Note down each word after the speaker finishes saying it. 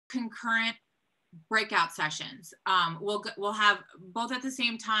concurrent breakout sessions. We'll have both at the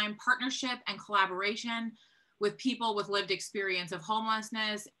same time partnership and collaboration with people with lived experience of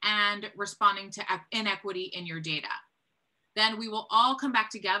homelessness and responding to inequity in your data. Then we will all come back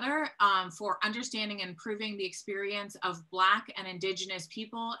together for understanding and improving the experience of Black and Indigenous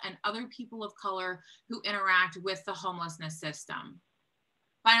people and other people of color who interact with the homelessness system.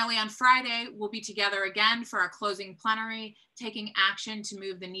 Finally, on Friday, we'll be together again for our closing plenary, taking action to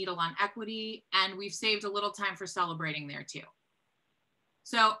move the needle on equity, and we've saved a little time for celebrating there too.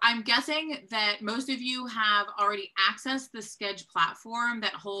 So I'm guessing that most of you have already accessed the Schedule platform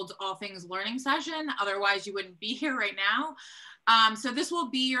that holds all things learning session. Otherwise, you wouldn't be here right now. So this will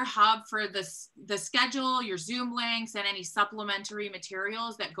be your hub for the schedule, your Zoom links, and any supplementary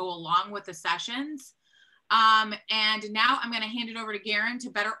materials that go along with the sessions. And now I'm going to hand it over to Garen to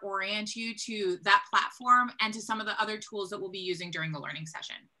better orient you to that platform and to some of the other tools that we'll be using during the learning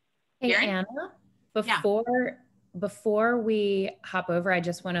session. Hey, Garen? Anna, before we hop over, I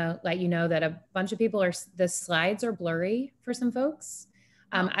just want to let you know that a bunch of people the slides are blurry for some folks.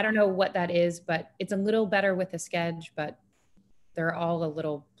 I don't know what that is, but it's a little better with the Schedule, but they're all a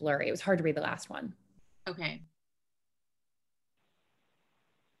little blurry. It was hard to read the last one. Okay.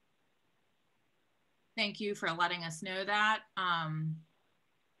 Thank you for letting us know that.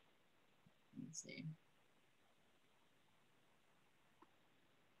 Let's see.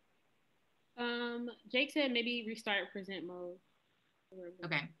 Jake said maybe restart present mode.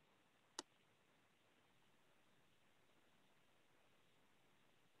 Okay.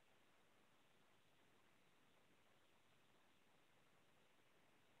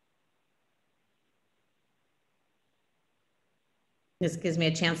 This gives me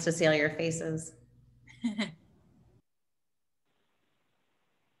a chance to see all your faces.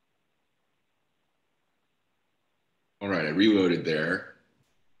 All right, I reloaded there.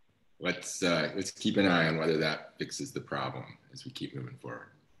 Let's keep an eye on whether that fixes the problem as we keep moving forward.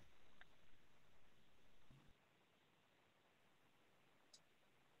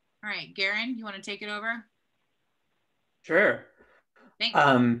 All right, Garen, you want to take it over? Sure. Thanks.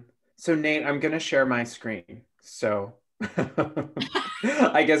 So Nate, I'm going to share my screen. So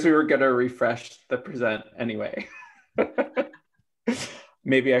I guess we were going to refresh the present anyway.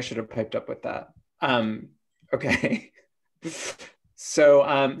 Maybe I should have piped up with that. Okay.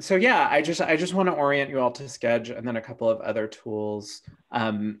 So yeah, I just want to orient you all to Schedule and then a couple of other tools.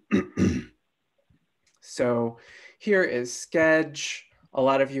 So here is Schedule. A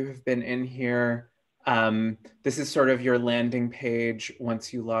lot of you have been in here. This is sort of your landing page.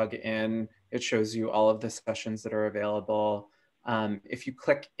 Once you log in, it shows you all of the sessions that are available. If you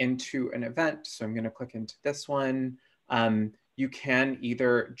click into an event, so I'm going to click into this one, you can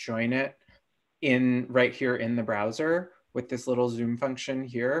either join it right here in the browser with this little Zoom function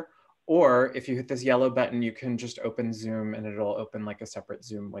here, or if you hit this yellow button, you can just open Zoom and it'll open like a separate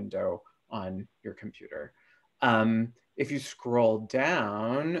Zoom window on your computer. If you scroll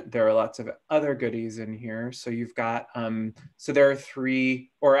down, there are lots of other goodies in here. So you've got, so there are 3,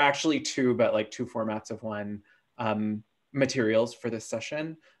 or actually 2, but like 2 formats of one, materials for this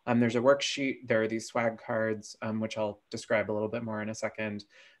session. There's a worksheet, there are these swag cards, which I'll describe a little bit more in a second.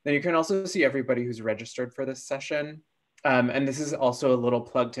 Then you can also see everybody who's registered for this session. And this is also a little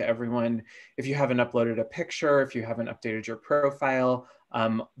plug to everyone. If you haven't uploaded a picture, if you haven't updated your profile,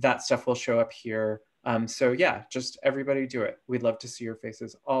 that stuff will show up here. So yeah, just everybody do it. We'd love to see your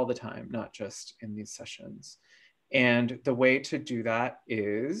faces all the time, not just in these sessions. And the way to do that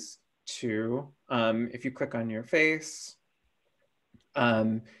is to, if you click on your face,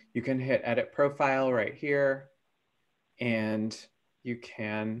 you can hit edit profile right here, and you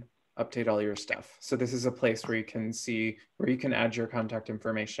can update all your stuff. So this is a place where you can see, where you can add your contact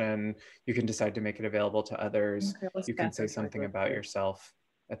information. You can decide to make it available to others. You can say something about yourself,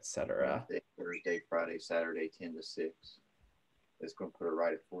 etc. Thursday, Friday, Saturday, 10 to 6. It's going to put it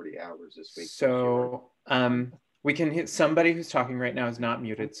right at 40 hours this week. So we can hit somebody who's talking right now is not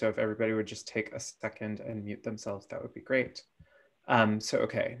muted. So if everybody would just take a second and mute themselves, that would be great. So,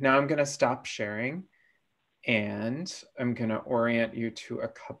 okay, now I'm going to stop sharing and I'm going to orient you to a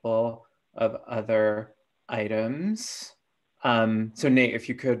couple of other items. So Nate, if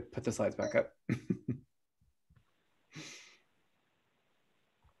you could put the slides back up.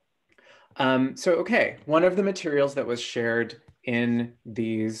 So, okay, one of the materials that was shared in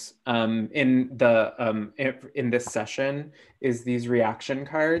these, in this session is these reaction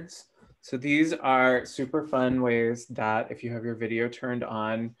cards. So these are super fun ways that if you have your video turned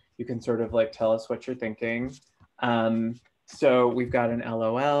on, you can sort of like tell us what you're thinking. So we've got an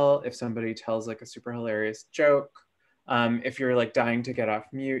LOL if somebody tells like a super hilarious joke. If you're like dying to get off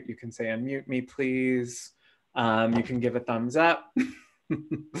mute, you can say unmute me, please. You can give a thumbs up.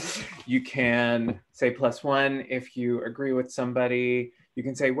 You can say +1 if you agree with somebody. You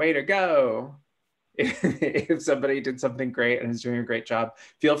can say way to go if somebody did something great and is doing a great job.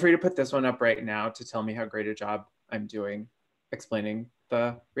 Feel free to put this one up right now to tell me how great a job I'm doing explaining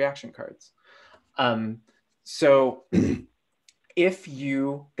the reaction cards. So if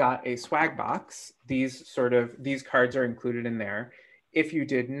you got a swag box, these cards are included in there. If you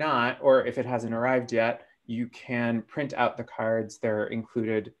did not, or if it hasn't arrived yet, you can print out the cards. They're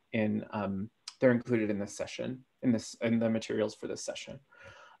included in this session, in the materials for this session.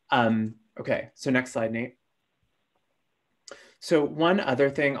 Okay, so next slide, Nate. So one other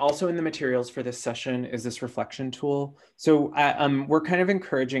thing also in the materials for this session is this reflection tool. So we're kind of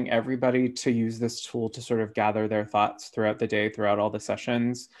encouraging everybody to use this tool to sort of gather their thoughts throughout the day, throughout all the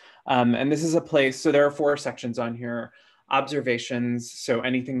sessions. And this is a place, so there are 4 sections on here. Observations, so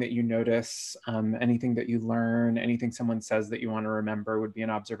anything that you notice, anything that you learn, anything someone says that you want to remember would be an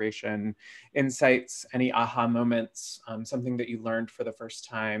observation. Insights, any aha moments, something that you learned for the first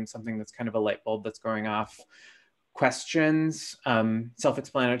time, something that's kind of a light bulb that's going off. Questions,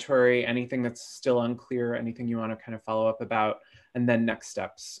 self-explanatory, anything that's still unclear, anything you want to kind of follow up about, and then next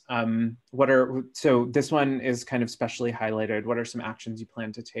steps. So this one is kind of specially highlighted. What are some actions you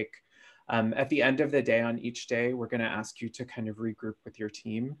plan to take? At the end of the day, on each day, we're going to ask you to kind of regroup with your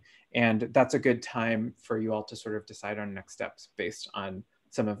team. And that's a good time for you all to sort of decide on next steps based on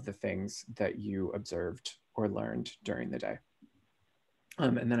some of the things that you observed or learned during the day.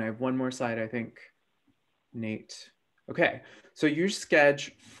 And then I have one more slide, I think, Nate. Okay, so use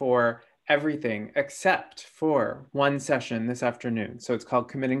Sketch for everything except for one session this afternoon. So it's called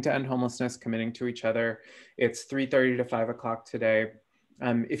Committing to End Homelessness, Committing to Each Other. It's 3:30 to 5 o'clock today.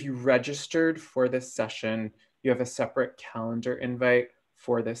 If you registered for this session, you have a separate calendar invite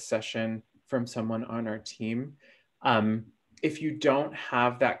for this session from someone on our team. If you don't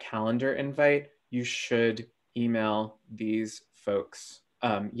have that calendar invite, you should email these folks.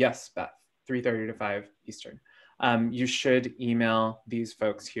 Yes, Beth, 3:30 to 5 Eastern. You should email these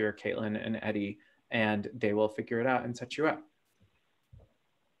folks here, Caitlin and Eddie, and they will figure it out and set you up.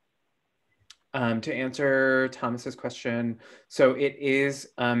 To answer Thomas's question, so it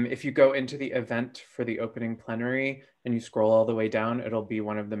is, if you go into the event for the opening plenary and you scroll all the way down, it'll be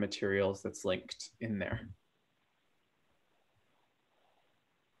one of the materials that's linked in there.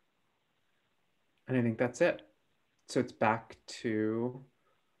 And I think that's it. So it's back to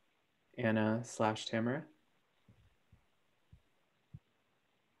Anna/Tamara.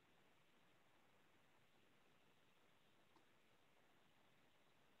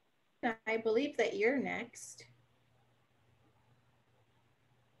 I believe that you're next.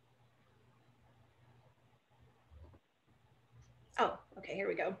 Oh, okay, here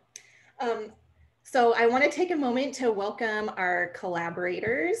we go. So I want to take a moment to welcome our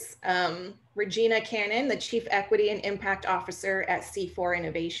collaborators. Regina Cannon, the Chief Equity and Impact Officer at C4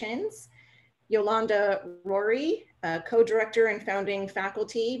 Innovations. Yolanda Rory, Co-Director and Founding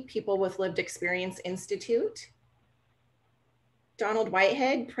Faculty, People with Lived Experience Institute. Donald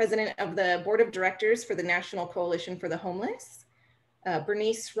Whitehead, President of the Board of Directors for the National Coalition for the Homeless.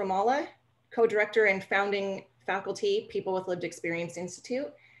 Bernice Ramallah, Co-Director and Founding Faculty, People with Lived Experience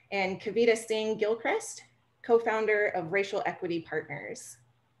Institute. And Kavita Singh Gilchrist, Co-Founder of Racial Equity Partners.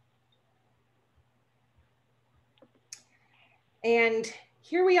 And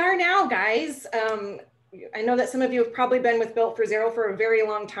here we are now, guys. I know that some of you have probably been with Built for Zero for a very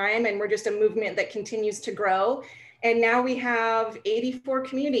long time, and we're just a movement that continues to grow. And now we have 84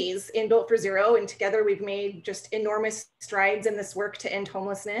 communities in Built for Zero, and together we've made just enormous strides in this work to end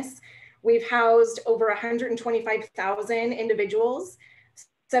homelessness. We've housed over 125,000 individuals.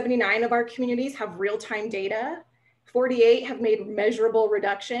 79 of our communities have real-time data. 48 have made measurable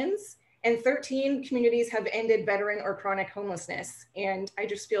reductions, and 13 communities have ended veteran or chronic homelessness. And I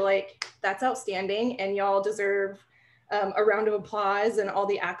just feel like that's outstanding, and y'all deserve a round of applause and all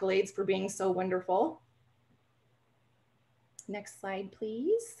the accolades for being so wonderful. Next slide,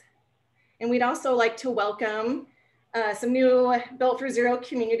 please. And we'd also like to welcome some new Built for Zero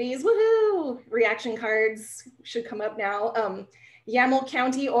communities. Woohoo! Reaction cards should come up now. Yaml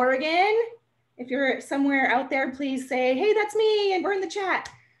County, Oregon. If you're somewhere out there, please say, hey, that's me, and we're in the chat.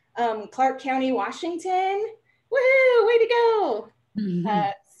 Clark County, Washington. Woohoo, way to go.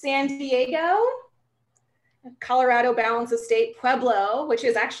 San Diego, Colorado Balance of State, Pueblo, which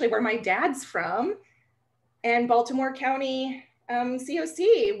is actually where my dad's from. And Baltimore County,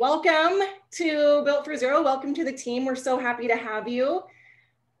 COC. Welcome to Built for Zero. Welcome to the team. We're so happy to have you.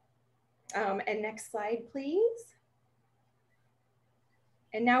 And next slide, please.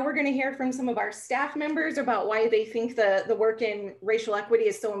 And now we're going to hear from some of our staff members about why they think the work in racial equity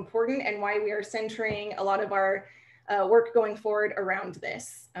is so important and why we are centering a lot of our work going forward around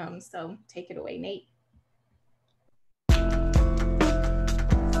this. So take it away, Nate.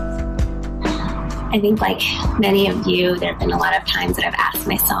 I think like many of you, there have been a lot of times that I've asked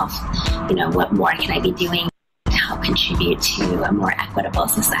myself, you know, what more can I be doing to help contribute to a more equitable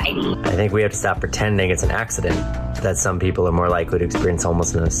society? I think we have to stop pretending it's an accident, that some people are more likely to experience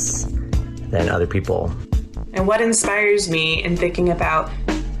homelessness than other people. And what inspires me in thinking about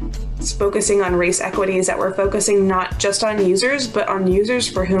focusing on race equity is that we're focusing not just on users, but on users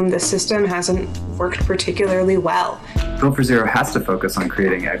for whom the system hasn't worked particularly well. Built for Zero has to focus on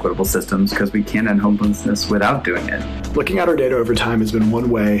creating equitable systems because we can't end homelessness without doing it. Looking at our data over time has been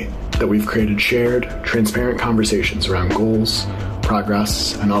one way that we've created shared, transparent conversations around goals,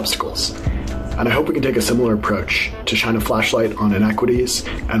 progress, and obstacles. And I hope we can take a similar approach to shine a flashlight on inequities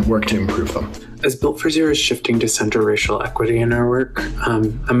and work to improve them. As Built for Zero is shifting to center racial equity in our work,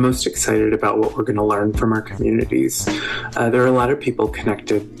 I'm most excited about what we're going to learn from our communities. There are a lot of people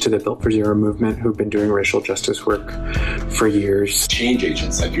connected to the Built for Zero movement who've been doing racial justice work for years. Change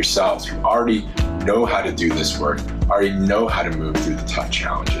agents like yourselves who already know how to do this work, already know how to move through the tough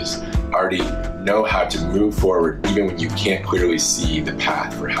challenges, already know how to move forward even when you can't clearly see the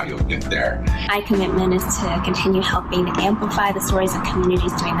path for how you'll get there. My commitment is to continue helping to amplify the stories of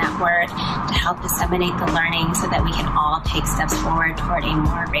communities doing that work, to help disseminate the learning so that we can all take steps forward toward a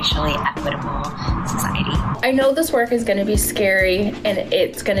more racially equitable society. I know this work is going to be scary and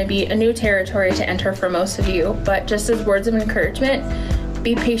it's going to be a new territory to enter for most of you, but just as words of encouragement,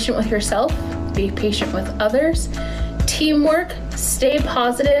 be patient with yourself, be patient with others, teamwork, stay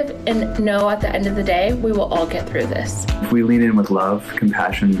positive, and know at the end of the day, we will all get through this. If we lean in with love,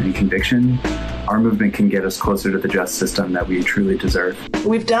 compassion, and conviction, our movement can get us closer to the just system that we truly deserve.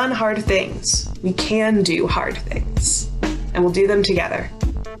 We've done hard things. We can do hard things, and we'll do them together.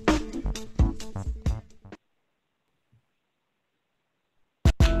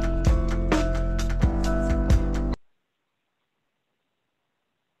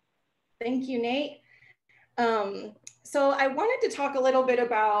 Thank you, Nate. So I wanted to talk a little bit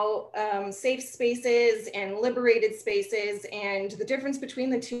about safe spaces and liberated spaces and the difference between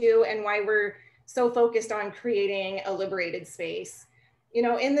the two and why we're so focused on creating a liberated space. You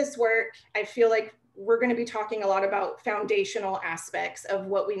know, in this work, I feel like we're going to be talking a lot about foundational aspects of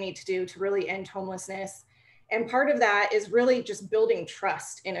what we need to do to really end homelessness. And part of that is really just building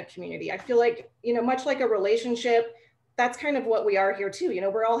trust in a community. I feel like, you know, much like a relationship, that's kind of what we are here too. You know,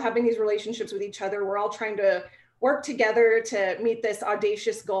 we're all having these relationships with each other. We're all trying to work together to meet this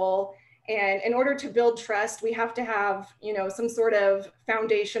audacious goal. And in order to build trust, we have to have, you know, some sort of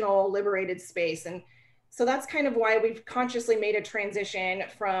foundational liberated space. And so that's kind of why we've consciously made a transition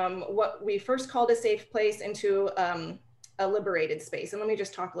from what we first called a safe place into a liberated space. And let me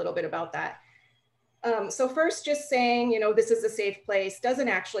just talk a little bit about that. So first, just saying, you know, this is a safe place doesn't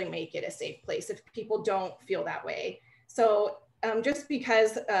actually make it a safe place if people don't feel that way. So just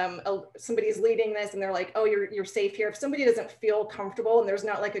because somebody's leading this and they're like, oh, you're safe here. If somebody doesn't feel comfortable and there's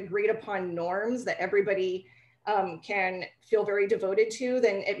not like agreed upon norms that everybody can feel very devoted to,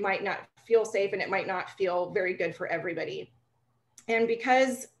 then it might not feel safe and it might not feel very good for everybody. And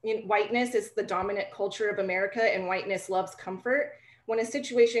because, you know, whiteness is the dominant culture of America and whiteness loves comfort, when a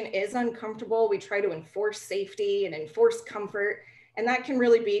situation is uncomfortable, we try to enforce safety and enforce comfort. And that can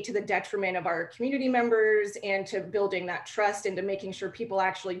really be to the detriment of our community members and to building that trust and to making sure people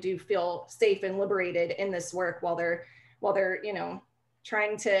actually do feel safe and liberated in this work while they're you know,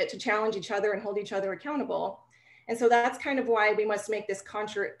 trying to challenge each other and hold each other accountable. And so that's kind of why we must make this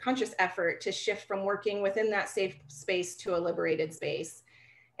conscious effort to shift from working within that safe space to a liberated space.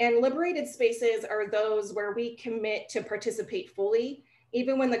 And liberated spaces are those where we commit to participate fully,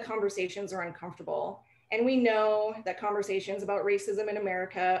 even when the conversations are uncomfortable. And we know that conversations about racism in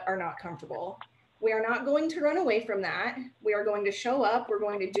America are not comfortable. We are not going to run away from that. We are going to show up, we're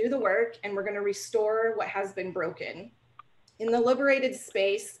going to do the work, and we're going to restore what has been broken. In the liberated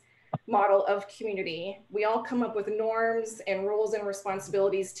space model of community, we all come up with norms and rules and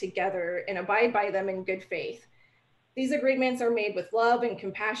responsibilities together and abide by them in good faith. These agreements are made with love and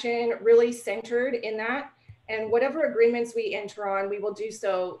compassion, really centered in that. And whatever agreements we enter on, we will do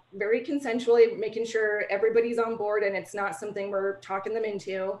so very consensually, making sure everybody's on board and it's not something we're talking them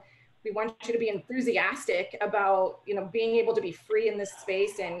into. We want you to be enthusiastic about, you know, being able to be free in this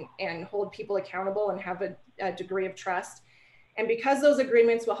space and hold people accountable and have a degree of trust. And because those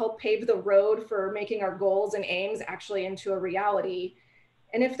agreements will help pave the road for making our goals and aims actually into a reality,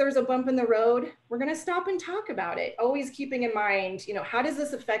 And if there's a bump in the road, we're going to stop and talk about it. Always keeping in mind, you know, how does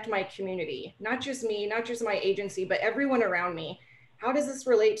this affect my community? Not just me, not just my agency, but everyone around me. How does this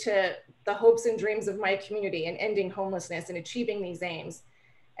relate to the hopes and dreams of my community and ending homelessness and achieving these aims?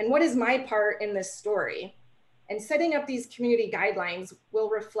 And what is my part in this story? And setting up these community guidelines will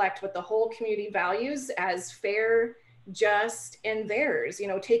reflect what the whole community values as fair, just, and theirs, you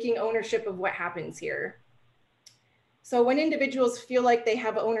know, taking ownership of what happens here. So when individuals feel like they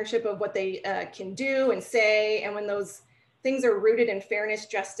have ownership of what they can do and say, and when those things are rooted in fairness,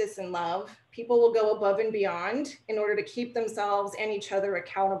 justice, and love, people will go above and beyond in order to keep themselves and each other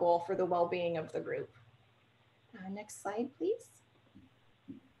accountable for the well-being of the group. Next slide, please.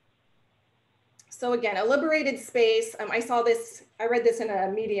 So again, a liberated space. I read this in a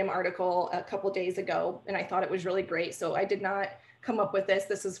Medium article a couple days ago, and I thought it was really great. So I did not come up with this.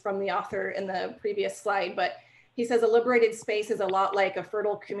 This is from the author in the previous slide, but he says a liberated space is a lot like a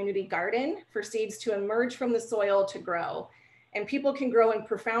fertile community garden for seeds to emerge from the soil to grow. And people can grow in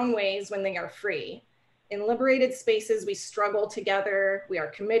profound ways when they are free. In liberated spaces, we struggle together, we are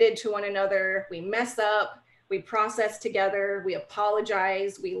committed to one another, we mess up, we process together, we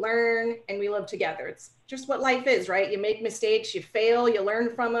apologize, we learn, and we live together. It's just what life is, right? You make mistakes, you fail, you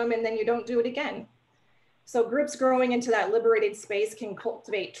learn from them, and then you don't do it again. So groups growing into that liberated space can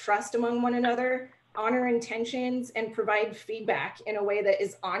cultivate trust among one another, honor intentions, and provide feedback in a way that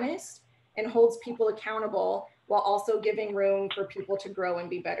is honest and holds people accountable while also giving room for people to grow and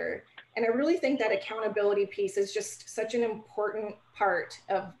be better. And I really think that accountability piece is just such an important part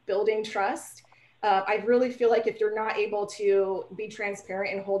of building trust. I really feel like if you're not able to be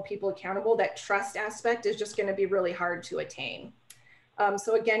transparent and hold people accountable, that trust aspect is just going to be really hard to attain.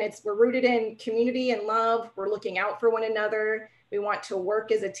 So again, we're rooted in community and love. We're looking out for one another. We want to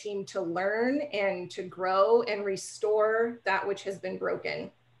work as a team to learn and to grow and restore that which has been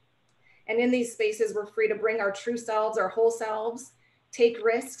broken. And in these spaces, we're free to bring our true selves, our whole selves, take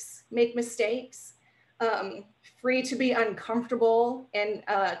risks, make mistakes, free to be uncomfortable and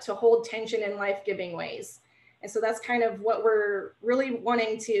to hold tension in life-giving ways. And so that's kind of what we're really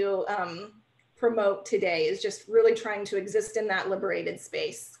wanting to promote today, is just really trying to exist in that liberated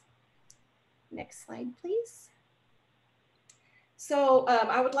space. Next slide, please. So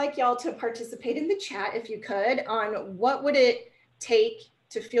I would like y'all to participate in the chat, if you could, on what would it take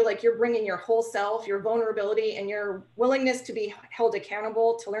to feel like you're bringing your whole self, your vulnerability, and your willingness to be held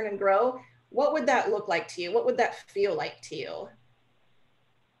accountable to learn and grow. What would that look like to you? What would that feel like to you?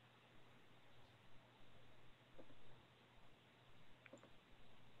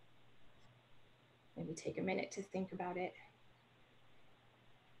 Maybe take a minute to think about it.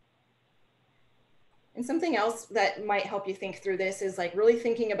 And something else that might help you think through this is like really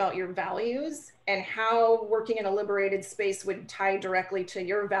thinking about your values and how working in a liberated space would tie directly to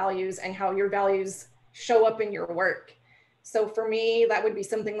your values and how your values show up in your work. So for me, that would be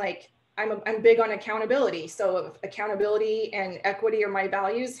something like, I'm big on accountability. So if accountability and equity are my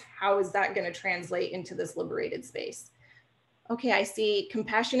values, how is that going to translate into this liberated space? Okay, I see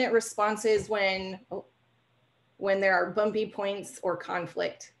compassionate responses when there are bumpy points or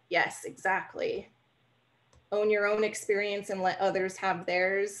conflict. Yes, exactly. Own your own experience and let others have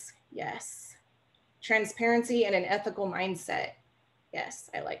theirs. Yes. Transparency and an ethical mindset. Yes,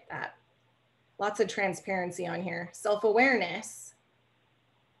 I like that. Lots of transparency on here. Self-awareness.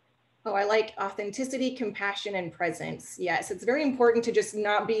 Oh, I like authenticity, compassion, and presence. Yes, it's very important to just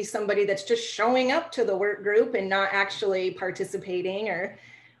not be somebody that's just showing up to the work group and not actually participating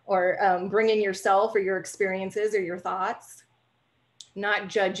or bringing yourself or your experiences or your thoughts. Not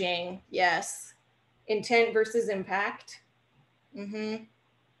judging. Yes. Intent versus impact.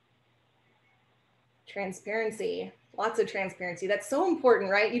 Transparency, lots of transparency. That's so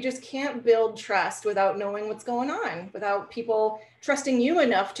important, right? You just can't build trust without knowing what's going on, without people trusting you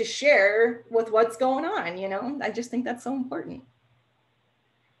enough to share with what's going on, you know? I just think that's so important.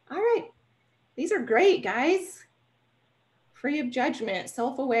 All right, these are great, guys. Free of judgment,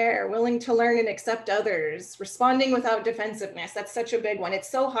 self-aware, willing to learn and accept others, responding without defensiveness. That's such a big one. It's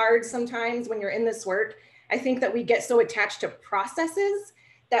so hard sometimes when you're in this work. I think that we get so attached to processes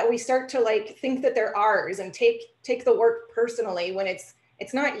that we start to like think that they're ours and take the work personally when it's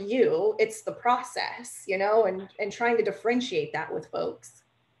not you, it's the process, you know, and trying to differentiate that with folks.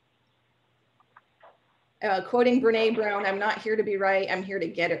 Quoting Brene Brown, I'm not here to be right, I'm here to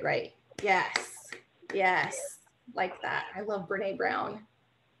get it right. Yes, yes. Like that. I love Brene Brown.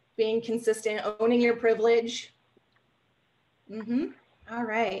 Being consistent, owning your privilege. All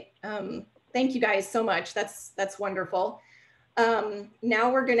right. Thank you guys so much. That's wonderful.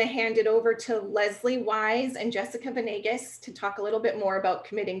 Now we're going to hand it over to Leslie Wise and Jessica Venegas to talk a little bit more about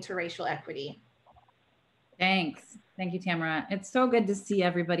committing to racial equity. Thanks. Thank you, Tamara. It's so good to see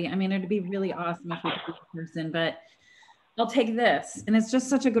everybody. I mean, it'd be really awesome if we could be in person, but I'll take this. And it's just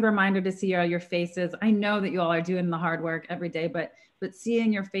such a good reminder to see all your faces. I know that you all are doing the hard work every day, but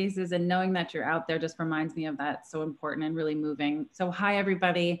seeing your faces and knowing that you're out there just reminds me of that. It's so important and really moving. So hi,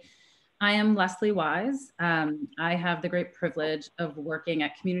 everybody. I am Leslie Wise. I have the great privilege of working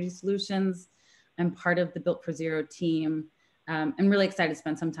at Community Solutions. I'm part of the Built for Zero team. I'm really excited to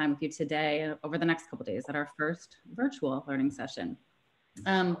spend some time with you today over the next couple of days at our first virtual learning session.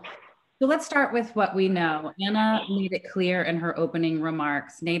 So let's start with what we know. Anna made it clear in her opening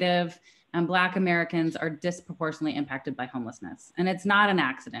remarks, Native and Black Americans are disproportionately impacted by homelessness. And it's not an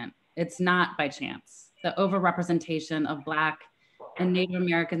accident. It's not by chance. The overrepresentation of Black and Native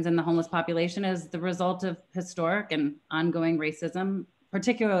Americans in the homeless population is the result of historic and ongoing racism,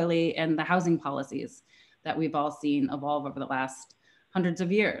 particularly in the housing policies that we've all seen evolve over the last hundreds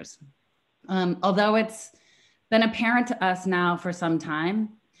of years. Although it's been apparent to us now for some time,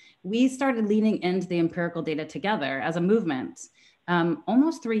 we started leaning into the empirical data together as a movement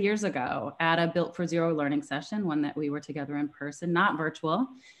almost 3 years ago at a Built for Zero learning session, one that we were together in person, not virtual.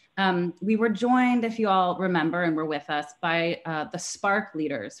 We were joined, if you all remember and were with us, by the Spark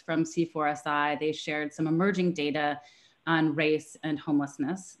leaders from C4SI. They shared some emerging data on race and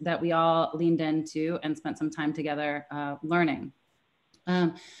homelessness that we all leaned into and spent some time together learning.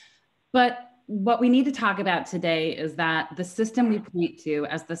 But what we need to talk about today is that the system we point to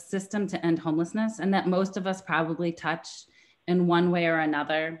as the system to end homelessness, and that most of us probably touch in one way or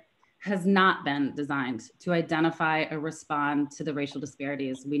another, has not been designed to identify or respond to the racial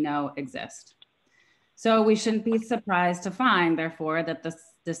disparities we know exist. So we shouldn't be surprised to find, therefore, that the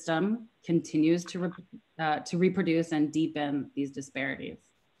system continues to reproduce and deepen these disparities.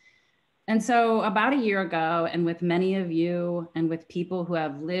 And so about a year ago, and with many of you and with people who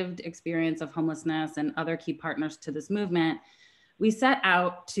have lived experience of homelessness and other key partners to this movement, we set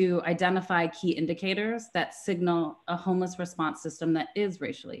out to identify key indicators that signal a homeless response system that is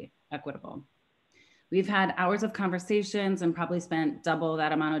racially equitable. We've had hours of conversations and probably spent double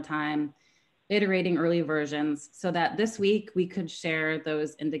that amount of time iterating early versions so that this week we could share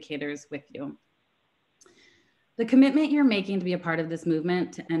those indicators with you. The commitment you're making to be a part of this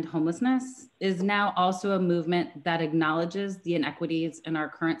movement to end homelessness is now also a movement that acknowledges the inequities in our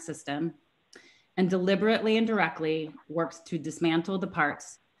current system and deliberately and directly works to dismantle the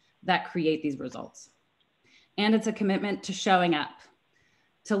parts that create these results. And it's a commitment to showing up,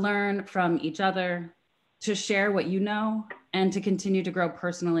 to learn from each other, to share what you know, and to continue to grow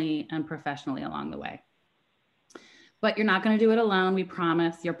personally and professionally along the way. But you're not going to do it alone, we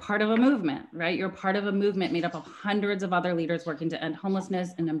promise. You're part of a movement, right? You're part of a movement made up of hundreds of other leaders working to end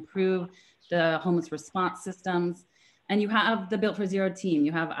homelessness and improve the homeless response systems. And you have the Built for Zero team,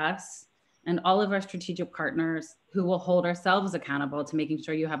 you have us and all of our strategic partners who will hold ourselves accountable to making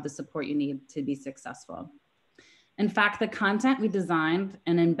sure you have the support you need to be successful. In fact, the content we designed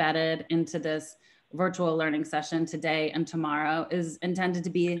and embedded into this virtual learning session today and tomorrow is intended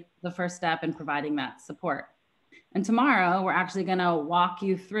to be the first step in providing that support. And tomorrow, we're actually gonna walk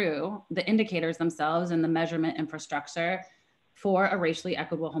you through the indicators themselves and the measurement infrastructure for a racially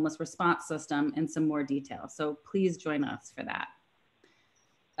equitable homeless response system in some more detail. So please join us for that.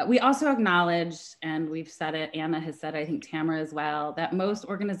 We also acknowledge, and we've said it, Anna has said, I think Tamara as well, that most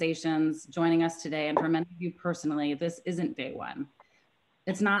organizations joining us today, and for many of you personally, this isn't day one.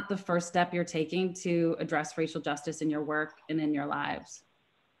 It's not the first step you're taking to address racial justice in your work and in your lives.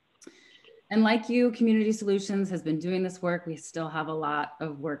 And like you, Community Solutions has been doing this work. We still have a lot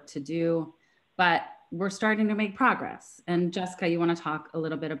of work to do, but we're starting to make progress. And Jessica, you want to talk a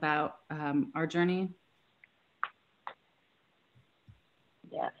little bit about our journey?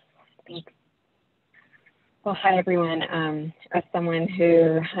 Yes, thanks. Well, hi, everyone. As someone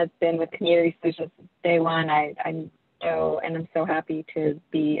who has been with Community Solutions since day one, I know and I'm so happy to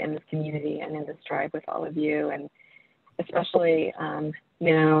be in this community and in this tribe with all of you, and especially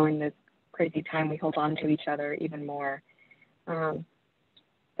now in this crazy time, we hold on to each other even more.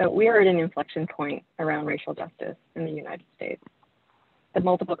 So we are at an inflection point around racial justice in the United States. The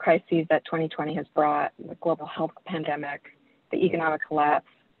multiple crises that 2020 has brought, the global health pandemic, the economic collapse,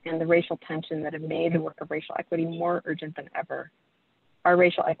 and the racial tension that have made the work of racial equity more urgent than ever. Our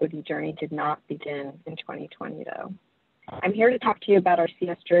racial equity journey did not begin in 2020, though. I'm here to talk to you about our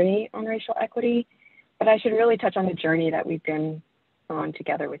CS journey on racial equity, but I should really touch on the journey that we've been on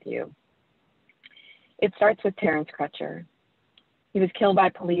together with you. It starts with Terrence Crutcher. He was killed by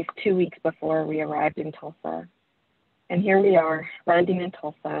police 2 weeks before we arrived in Tulsa. And here we are, landing in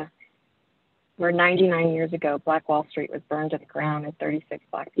Tulsa, where 99 years ago, Black Wall Street was burned to the ground and 36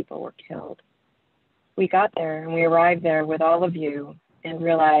 Black people were killed. We got there and we arrived there with all of you and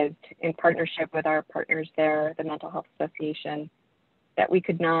realized, in partnership with our partners there, the Mental Health Association, that we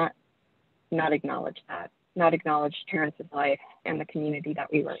could not acknowledge that, not acknowledge Terrence's life and the community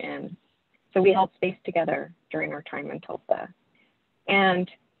that we were in. So we held space together during our time in Tulsa. And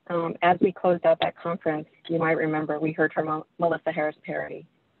as we closed out that conference, you might remember we heard from Melissa Harris Perry,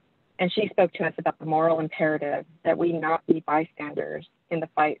 and she spoke to us about the moral imperative that we not be bystanders in the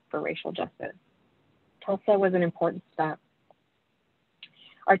fight for racial justice. Tulsa was an important step.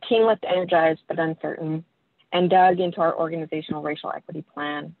 Our team left energized but uncertain and dug into our organizational racial equity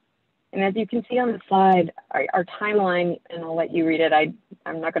plan. And as you can see on the slide, our timeline, and I'll let you read it.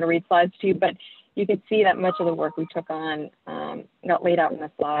 I'm not going to read slides to you, but you can see that much of the work we took on got laid out in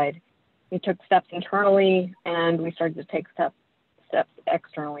the slide. We took steps internally, and we started to take steps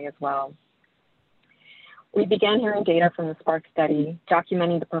externally as well. We began hearing data from the SPARK study,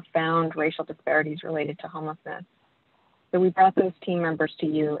 documenting the profound racial disparities related to homelessness. So we brought those team members to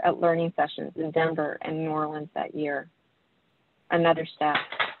you at learning sessions in Denver and New Orleans that year. Another step.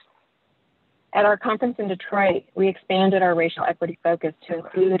 At our conference in Detroit, we expanded our racial equity focus to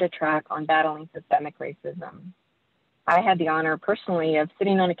include a track on battling systemic racism. I had the honor personally of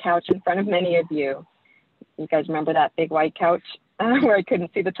sitting on a couch in front of many of you. You guys remember that big white couch where I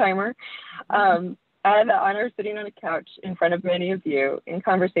couldn't see the timer? I had the honor of sitting on a couch in front of many of you in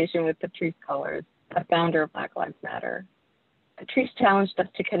conversation with Patrice Cullors, the founder of Black Lives Matter. Patrice challenged us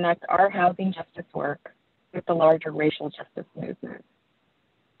to connect our housing justice work with the larger racial justice movement.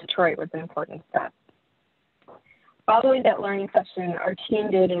 Detroit was an important step. Following that learning session, our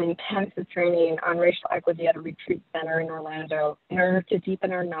team did an intensive training on racial equity at a retreat center in Orlando in order to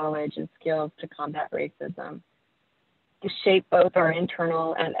deepen our knowledge and skills to combat racism, to shape both our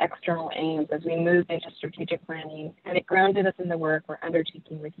internal and external aims as we moved into strategic planning, and it grounded us in the work we're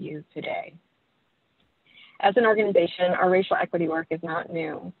undertaking with you today. As an organization, our racial equity work is not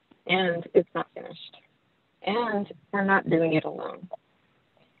new, and it's not finished, and we're not doing it alone.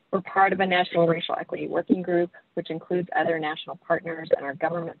 We're part of a national racial equity working group, which includes other national partners and our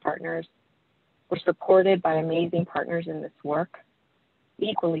government partners. We're supported by amazing partners in this work,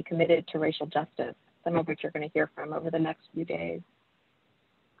 equally committed to racial justice, some of which you're going to hear from over the next few days.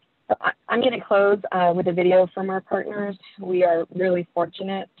 So I'm going to close with a video from our partners. We are really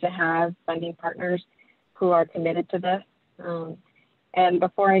fortunate to have funding partners who are committed to this. And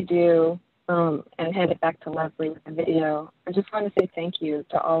before I do, and hand it back to Leslie with the video, I just want to say thank you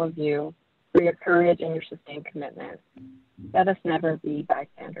to all of you for your courage and your sustained commitment. Let us never be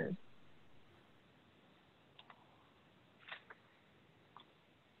bystanders.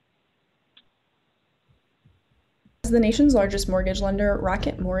 As the nation's largest mortgage lender,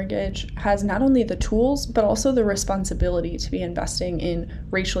 Rocket Mortgage has not only the tools, but also the responsibility to be investing in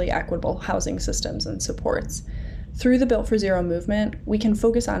racially equitable housing systems and supports. Through the Built for Zero movement, we can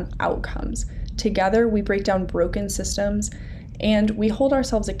focus on outcomes. Together, we break down broken systems, and we hold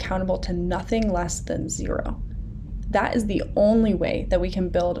ourselves accountable to nothing less than zero. That is the only way that we can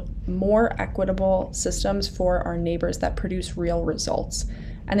build more equitable systems for our neighbors that produce real results.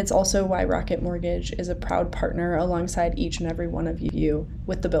 And it's also why Rocket Mortgage is a proud partner alongside each and every one of you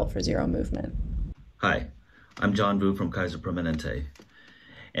with the Built for Zero movement. Hi, I'm John Vu from Kaiser Permanente.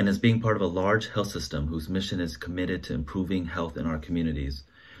 And as being part of a large health system whose mission is committed to improving health in our communities,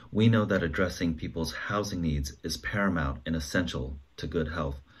 we know that addressing people's housing needs is paramount and essential to good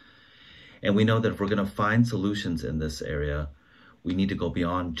health. And we know that if we're going to find solutions in this area, we need to go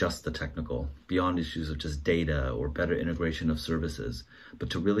beyond just the technical, beyond issues of just data or better integration of services, but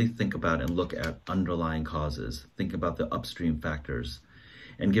to really think about and look at underlying causes, think about the upstream factors.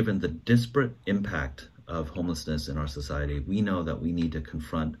 And given the disparate impact of homelessness in our society, we know that we need to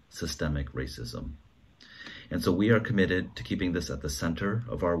confront systemic racism. And so we are committed to keeping this at the center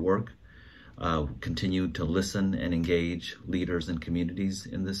of our work, continue to listen and engage leaders and communities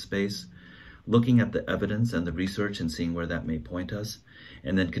in this space, looking at the evidence and the research and seeing where that may point us,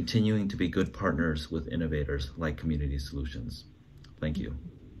 and then continuing to be good partners with innovators like Community Solutions. Thank you.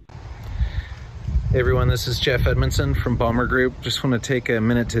 Hey everyone, this is Jeff Edmondson from Balmer Group. Just want to take a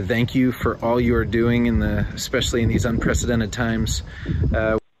minute to thank you for all you are doing, especially in these unprecedented times.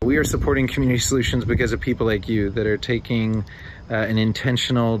 We are supporting Community Solutions because of people like you that are taking an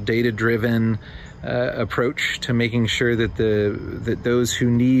intentional, data-driven approach to making sure that those who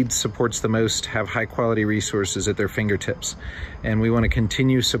need supports the most have high-quality resources at their fingertips. And we want to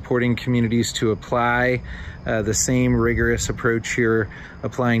continue supporting communities to apply the same rigorous approach you're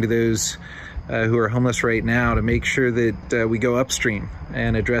applying to those who are homeless right now to make sure that we go upstream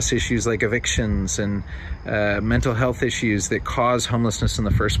and address issues like evictions and mental health issues that cause homelessness in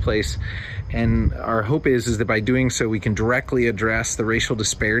the first place. And our hope is that by doing so, we can directly address the racial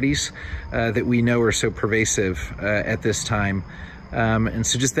disparities that we know are so pervasive at this time. And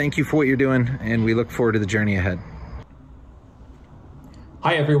so just thank you for what you're doing, and we look forward to the journey ahead.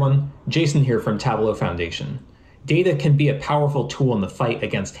 Hi everyone, Jason here from Tableau Foundation. Data can be a powerful tool in the fight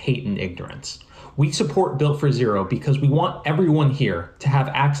against hate and ignorance. We support Built for Zero because we want everyone here to have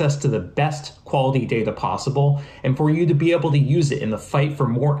access to the best quality data possible and for you to be able to use it in the fight for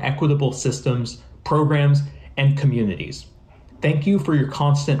more equitable systems, programs, and communities. Thank you for your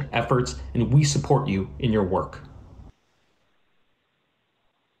constant efforts, and we support you in your work.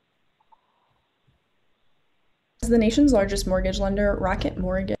 As the nation's largest mortgage lender, Rocket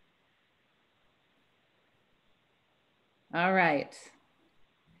Mortgage. All right.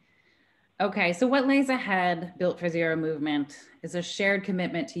 Okay, so what lays ahead, Built for Zero movement, is a shared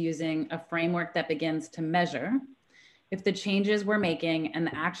commitment to using a framework that begins to measure if the changes we're making and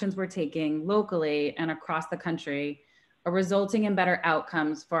the actions we're taking locally and across the country are resulting in better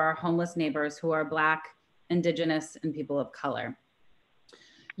outcomes for our homeless neighbors who are Black, Indigenous, and people of color.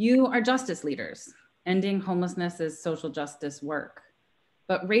 You are justice leaders. Ending homelessness is social justice work.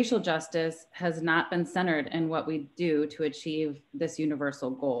 But racial justice has not been centered in what we do to achieve this universal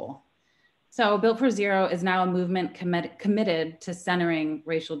goal. So Built for Zero is now a movement committed to centering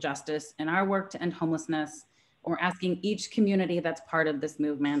racial justice in our work to end homelessness. We're asking each community that's part of this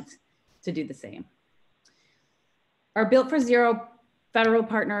movement to do the same. Our Built for Zero federal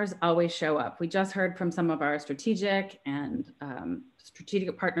partners always show up. We just heard from some of our strategic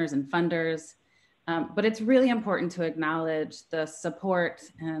partners and funders. But it's really important to acknowledge the support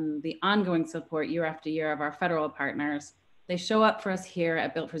and the ongoing support year after year of our federal partners. They show up for us here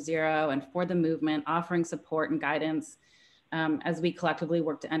at Built for Zero and for the movement, offering support and guidance as we collectively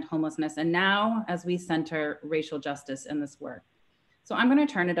work to end homelessness, and now as we center racial justice in this work. So I'm going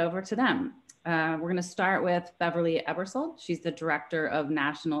to turn it over to them. We're going to start with Beverly Ebersold. She's the Director of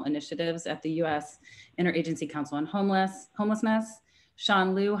National Initiatives at the U.S. Interagency Council on Homelessness.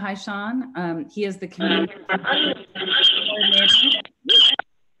 Sean Liu, hi Sean. He is the community coordinator.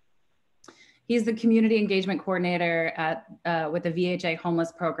 He's the community engagement coordinator at with the VHA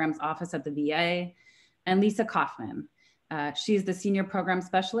Homeless Programs Office at the VA. And Lisa Kaufman. She's the senior program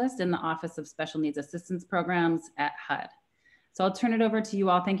specialist in the Office of Special Needs Assistance Programs at HUD. So I'll turn it over to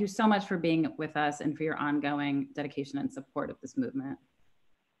you all. Thank you so much for being with us and for your ongoing dedication and support of this movement.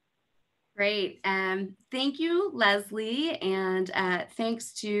 Great. Thank you, Leslie, and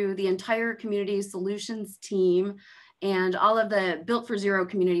thanks to the entire Community Solutions team and all of the Built for Zero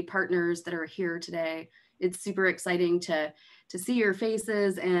community partners that are here today. It's super exciting to see your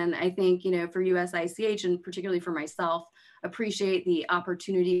faces, and I think, for USICH and particularly for myself, appreciate the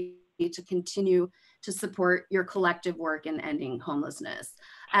opportunity to continue to support your collective work in ending homelessness.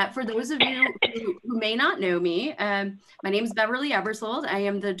 For those of you who may not know me, my name is Beverly Ebersold. I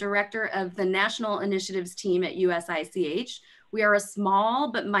am the director of the National Initiatives team at USICH. We are a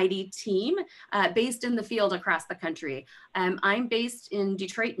small but mighty team based in the field across the country. I'm based in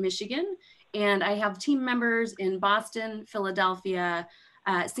Detroit, Michigan, and I have team members in Boston, Philadelphia,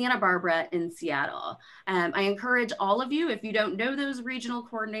 Santa Barbara, and Seattle. I encourage all of you, if you don't know those regional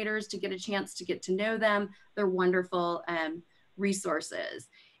coordinators, to get a chance to get to know them. They're wonderful resources.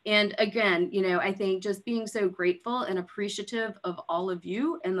 And again, I think just being so grateful and appreciative of all of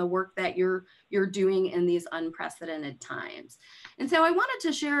you and the work that you're doing in these unprecedented times. And so I wanted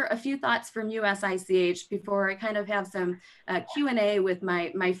to share a few thoughts from USICH before I kind of have some Q&A with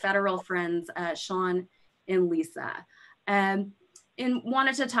my federal friends, Sean and Lisa. And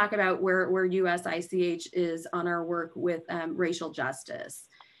wanted to talk about where USICH is on our work with racial justice.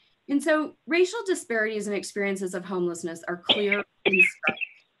 And so racial disparities and experiences of homelessness are clear and stark,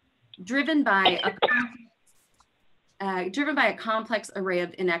 driven by a complex array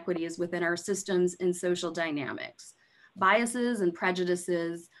of inequities within our systems and social dynamics, biases and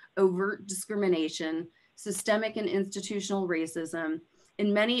prejudices, overt discrimination, systemic and institutional racism,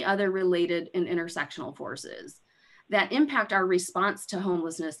 and many other related and intersectional forces that impact our response to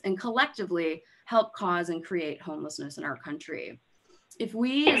homelessness and collectively help cause and create homelessness in our country. If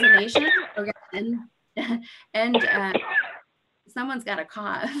we as a nation are going to end, someone's got a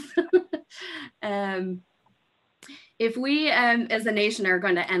cough. If we as a nation are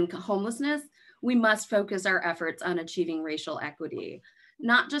going to end homelessness, we must focus our efforts on achieving racial equity,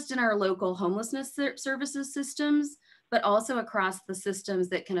 not just in our local homelessness services systems, but also across the systems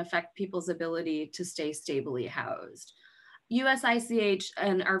that can affect people's ability to stay stably housed. USICH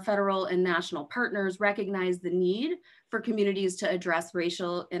and our federal and national partners recognize the need for communities to address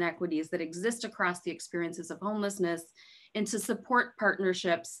racial inequities that exist across the experiences of homelessness and to support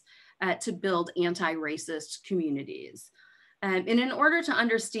partnerships to build anti-racist communities. And in order to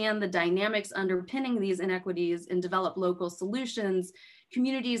understand the dynamics underpinning these inequities and develop local solutions,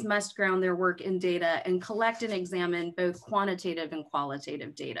 communities must ground their work in data and collect and examine both quantitative and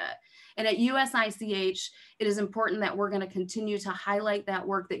qualitative data. And at USICH, it is important that we're going to continue to highlight that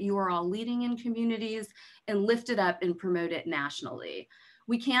work that you are all leading in communities and lift it up and promote it nationally.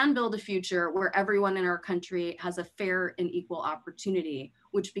 We can build a future where everyone in our country has a fair and equal opportunity,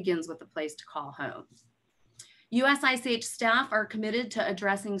 which begins with a place to call home. USICH staff are committed to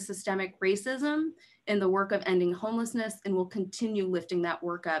addressing systemic racism in the work of ending homelessness and will continue lifting that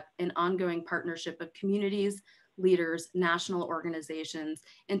work up in ongoing partnership of communities, leaders, national organizations,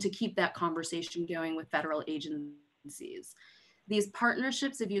 and to keep that conversation going with federal agencies. These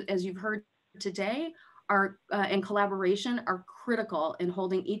partnerships, as you've heard today, are and collaboration are critical in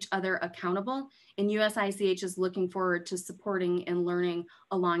holding each other accountable, and USICH is looking forward to supporting and learning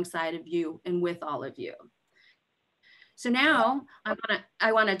alongside of you and with all of you. So now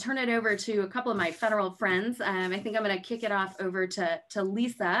I want to turn it over to a couple of my federal friends. I think I'm going to kick it off over to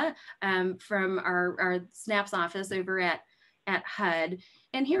Lisa from our SNAPS office over at HUD,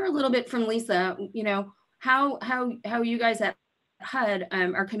 and hear a little bit from Lisa. You know, how you guys at HUD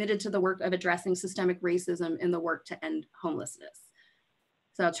are committed to the work of addressing systemic racism in the work to end homelessness.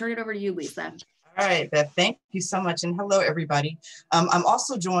 So I'll turn it over to you, Lisa. All right, Beth, thank you so much. And hello, everybody. I'm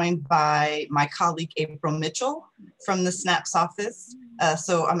also joined by my colleague, April Mitchell from the SNAPS office.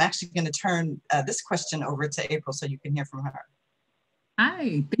 So I'm actually going to turn this question over to April so you can hear from her.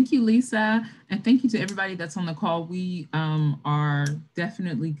 Hi, thank you, Lisa. And thank you to everybody that's on the call. We are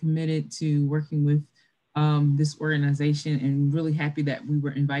definitely committed to working with this organization and really happy that we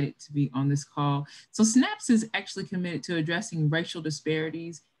were invited to be on this call. So SNAPS is actually committed to addressing racial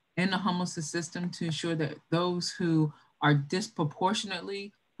disparities in the homelessness system to ensure that those who are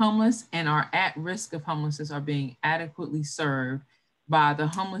disproportionately homeless and are at risk of homelessness are being adequately served by the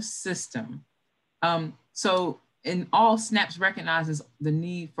homeless system. So in all, SNAPS recognizes the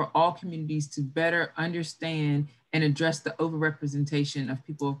need for all communities to better understand and address the overrepresentation of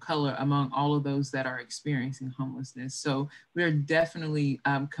people of color among all of those that are experiencing homelessness. So we're definitely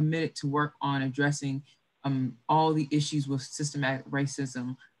committed to work on addressing all the issues with systematic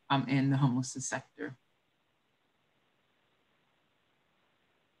racism in the homelessness sector.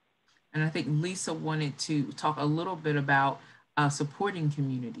 And I think Lisa wanted to talk a little bit about supporting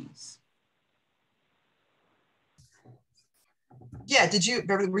communities. Yeah,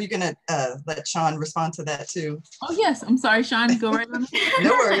 were you gonna let Sean respond to that too? Oh yes, I'm sorry, Sean, go right on.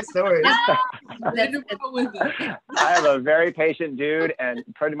 No worries, no worries. I have a very patient dude, and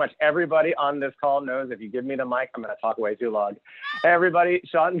pretty much everybody on this call knows if you give me the mic, I'm gonna talk way too long. Hey everybody,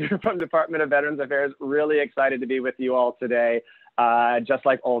 Sean from Department of Veterans Affairs, really excited to be with you all today. Just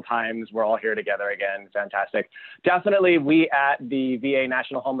like old times, we're all here together again. Fantastic. Definitely, we at the VA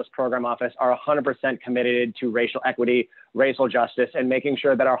National Homeless Program Office are 100% committed to racial equity, racial justice, and making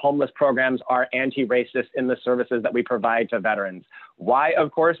sure that our homeless programs are anti-racist in the services that we provide to veterans. Why,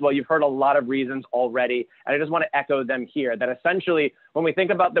 of course? Well, you've heard a lot of reasons already, and I just want to echo them here, that essentially, when we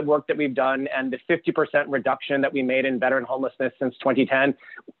think about the work that we've done and the 50% reduction that we made in veteran homelessness since 2010,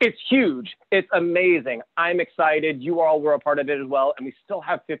 it's huge. It's amazing. I'm excited. You all were a part of it as well, and we still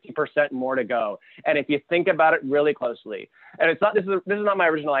have 50% more to go. And if you think about it really closely, and it's not, this is not my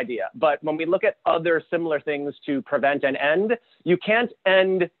original idea, but when we look at other similar things to prevent and end, you can't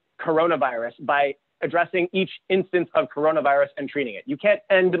end coronavirus by addressing each instance of coronavirus and treating it. You can't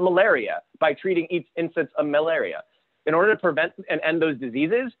end malaria by treating each instance of malaria. In order to prevent and end those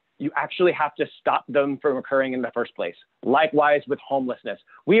diseases, you actually have to stop them from occurring in the first place. Likewise with homelessness.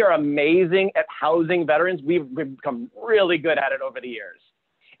 We are amazing at housing veterans. We've become really good at it over the years.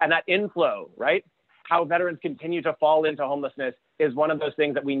 And that inflow, right? How veterans continue to fall into homelessness is one of those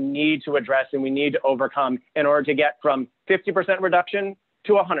things that we need to address and we need to overcome in order to get from 50% reduction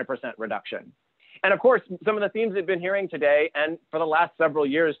to 100% reduction. And of course, some of the themes we've been hearing today and for the last several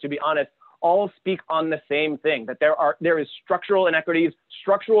years, to be honest, all speak on the same thing, that there is structural inequities,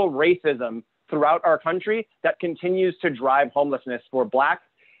 structural racism throughout our country that continues to drive homelessness for Black,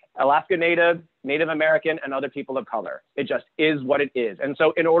 Alaska Native, Native American, and other people of color. It just is what it is. And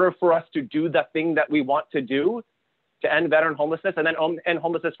so in order for us to do the thing that we want to do to end veteran homelessness and then end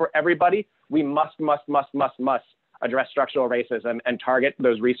homelessness for everybody, we must address structural racism and target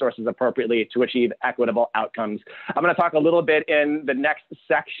those resources appropriately to achieve equitable outcomes. I'm going to talk a little bit in the next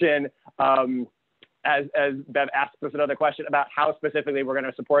section as Bev asks us another question about how specifically we're going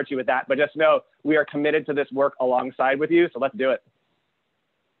to support you with that. But just know we are committed to this work alongside with you. So let's do it.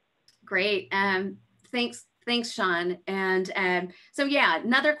 Great. Thanks, Sean. And so yeah,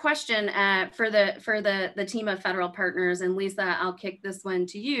 another question for the team of federal partners. And Lisa, I'll kick this one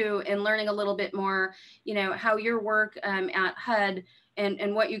to you in learning a little bit more, how your work at HUD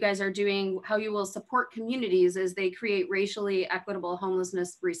and what you guys are doing, how you will support communities as they create racially equitable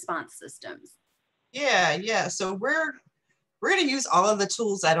homelessness response systems. Yeah. So we're going to use all of the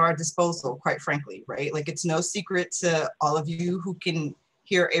tools at our disposal, quite frankly, right? Like, it's no secret to all of you who can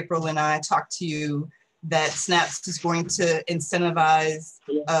hear April and I talk to you that SNAPS is going to incentivize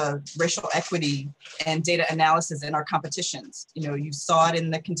racial equity and data analysis in our competitions. You saw it in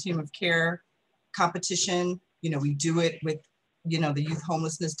the continuum of care competition. We do it with, the youth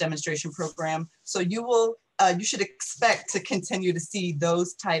homelessness demonstration program. So you should expect to continue to see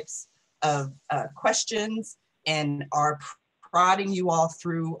those types of questions, and are prodding you all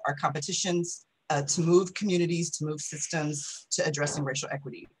through our competitions to move communities, to move systems to addressing racial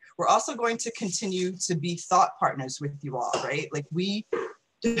equity. We're also going to continue to be thought partners with you all, right? Like, we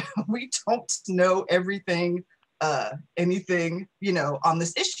don't know everything, anything, on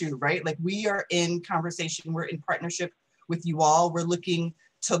this issue, right? Like, we are in conversation, we're in partnership with you all. We're looking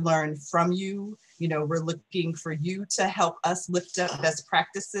to learn from you. We're looking for you to help us lift up best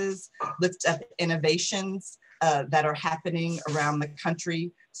practices, lift up innovations that are happening around the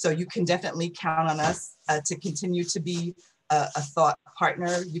country. So you can definitely count on us to continue to be a thought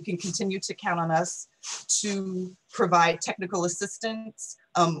partner. You can continue to count on us to provide technical assistance.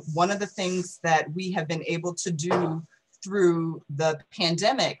 One of the things that we have been able to do through the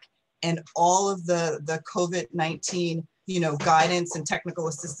pandemic and all of the COVID-19 guidance and technical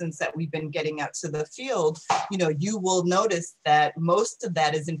assistance that we've been getting out to the field, you will notice that most of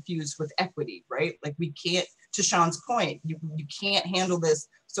that is infused with equity, right? Like, we can't, to Sean's point, you can't handle this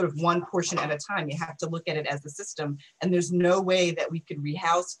sort of one portion at a time. You have to look at it as a system. And there's no way that we could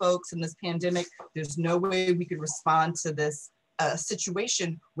rehouse folks in this pandemic. There's no way we could respond to this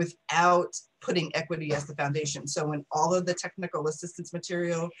situation without putting equity as the foundation. So in all of the technical assistance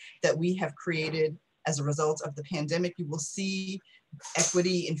material that we have created as a result of the pandemic, you will see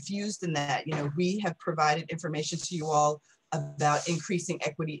equity infused in that. We have provided information to you all about increasing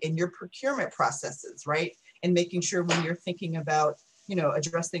equity in your procurement processes, right? And making sure when you're thinking about,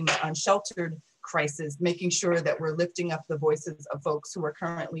 addressing the unsheltered crisis, making sure that we're lifting up the voices of folks who are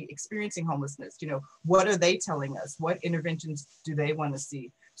currently experiencing homelessness. What are they telling us? What interventions do they want to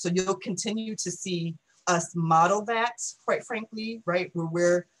see? So you'll continue to see us model that, quite frankly, right? Where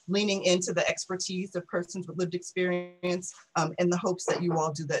we're leaning into the expertise of persons with lived experience in the hopes that you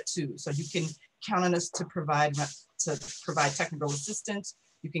all do that too. So you can count on us to provide technical assistance.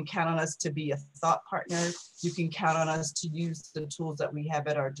 You can count on us to be a thought partner. You can count on us to use the tools that we have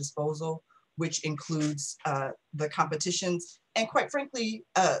at our disposal, which includes the competitions. And quite frankly,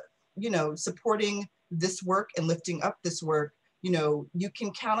 supporting this work and lifting up this work, you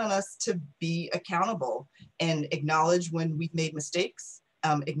can count on us to be accountable and acknowledge when we've made mistakes,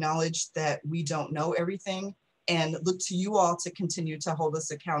 acknowledge that we don't know everything, and look to you all to continue to hold us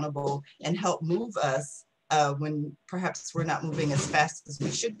accountable and help move us when perhaps we're not moving as fast as we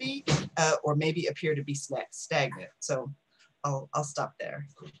should be, or maybe appear to be stagnant. So I'll stop there.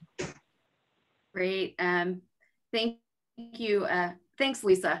 Great. Thank you. Thanks,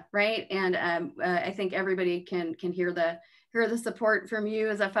 Lisa. Right. And I think everybody can hear the support from you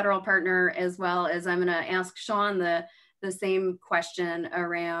as a federal partner, as well as I'm going to ask Sean the same question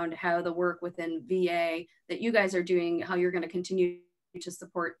around how the work within VA that you guys are doing, how you're going to continue to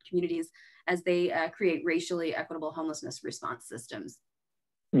support communities as they create racially equitable homelessness response systems.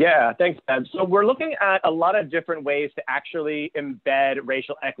 Yeah, thanks, Bev. So we're looking at a lot of different ways to actually embed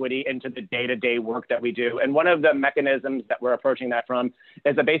racial equity into the day-to-day work that we do. And one of the mechanisms that we're approaching that from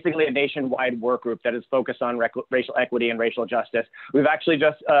is basically a nationwide work group that is focused on racial equity and racial justice. We've actually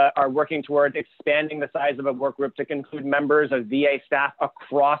just are working towards expanding the size of a work group to include members of VA staff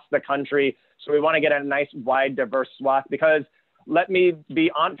across the country. So we want to get a nice, wide, diverse swath, because let me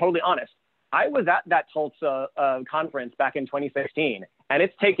be totally honest. I was at that Tulsa conference back in 2016, and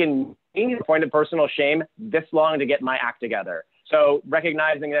it's taken me, a point of personal shame, this long to get my act together. So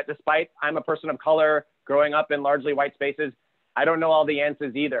recognizing that despite I'm a person of color growing up in largely white spaces, I don't know all the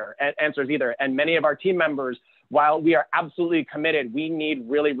answers either. And many of our team members, while we are absolutely committed, we need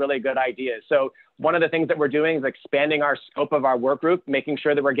really, really good ideas. So one of the things that we're doing is expanding our scope of our work group, making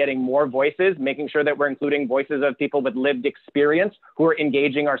sure that we're getting more voices, making sure that we're including voices of people with lived experience who are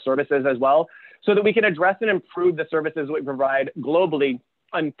engaging our services as well, so that we can address and improve the services we provide globally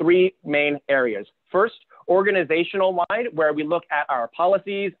on three main areas. First, organizational-wide, where we look at our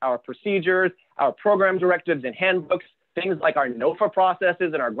policies, our procedures, our program directives and handbooks, things like our NOFA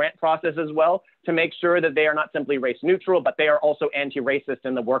processes and our grant process as well, to make sure that they are not simply race neutral, but they are also anti-racist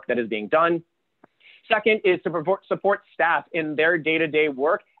in the work that is being done. Second is to support staff in their day-to-day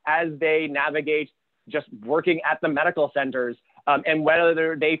work as they navigate just working at the medical centers, and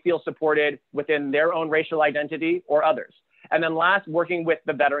whether they feel supported within their own racial identity or others. And then last, working with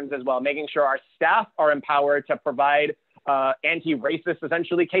the veterans as well, making sure our staff are empowered to provide anti-racist,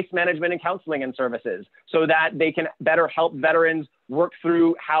 essentially, case management and counseling and services, so that they can better help veterans work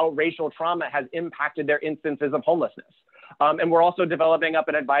through how racial trauma has impacted their instances of homelessness. And we're also developing up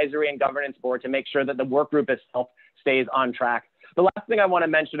an advisory and governance board to make sure that the work group itself stays on track. The last thing I want to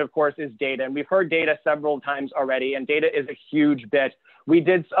mention, of course, is data. And we've heard data several times already, and data is a huge bit. We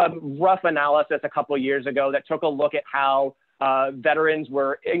did a rough analysis a couple of years ago that took a look at how veterans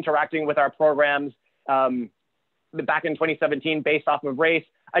were interacting with our programs back in 2017 based off of race.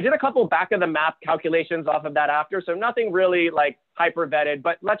 I did a couple back of the map calculations off of that after, so nothing really like hyper vetted,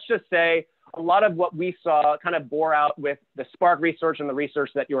 but let's just say a lot of what we saw kind of bore out with the Spark research and the research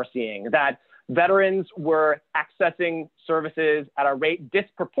that you're seeing, that veterans were accessing services at a rate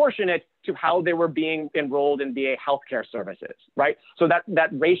disproportionate to how they were being enrolled in VA healthcare services, right? So that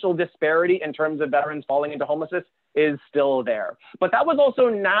racial disparity in terms of veterans falling into homelessness is still there. But that was also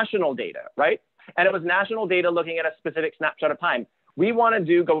national data, right? And it was national data looking at a specific snapshot of time. We want to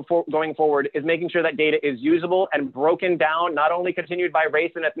do going forward is making sure that data is usable and broken down, not only continued by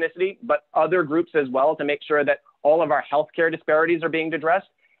race and ethnicity, but other groups as well, to make sure that all of our healthcare disparities are being addressed,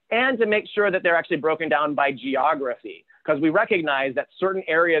 and to make sure that they're actually broken down by geography, because we recognize that certain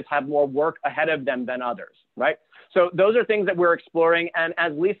areas have more work ahead of them than others, right? So those are things that we're exploring. And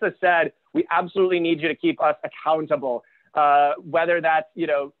as Lisa said, we absolutely need you to keep us accountable, whether that's,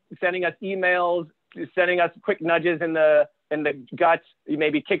 sending us emails, sending us quick nudges in the gut,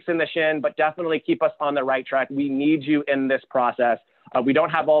 maybe kicks in the shin, but definitely keep us on the right track. We need you in this process. We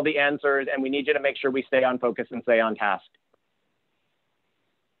don't have all the answers, and we need you to make sure we stay on focus and stay on task.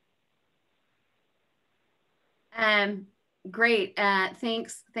 Great.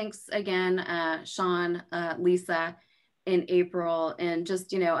 Thanks again, Sean, Lisa, and April. And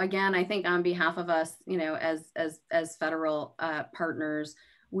just, again, I think on behalf of us, as federal partners,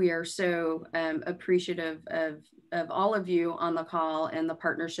 we are so appreciative of all of you on the call and the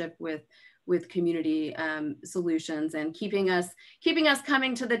partnership with Community Solutions, and keeping us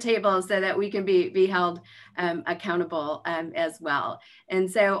coming to the table so that we can be held accountable as well.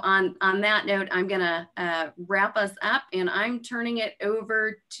 And so on that note, I'm gonna wrap us up, and I'm turning it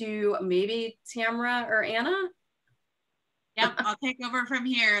over to maybe Tamara or Anna. Yep, I'll take over from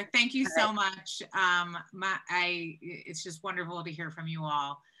here. Thank you so much. It's just wonderful to hear from you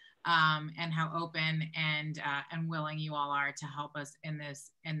all, and how open and willing you all are to help us in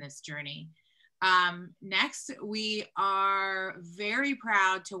this journey. Next, we are very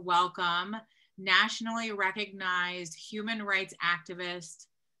proud to welcome nationally recognized human rights activist,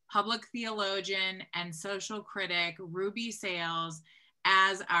 public theologian, and social critic Ruby Sales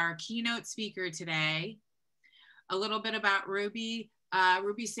as our keynote speaker today. A little bit about Ruby.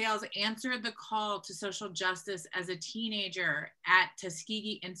 Ruby Sales answered the call to social justice as a teenager at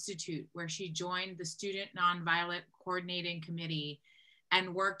Tuskegee Institute, where she joined the Student Nonviolent Coordinating Committee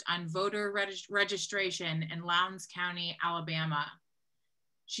and worked on voter registration in Lowndes County, Alabama.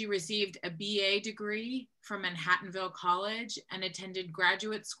 She received a BA degree from Manhattanville College and attended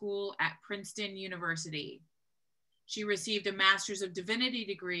graduate school at Princeton University. She received a Master's of Divinity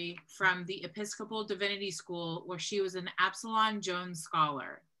degree from the Episcopal Divinity School, where she was an Absalom Jones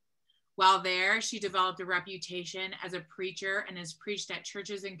Scholar. While there, she developed a reputation as a preacher and has preached at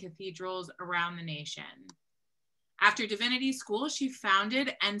churches and cathedrals around the nation. After Divinity School, she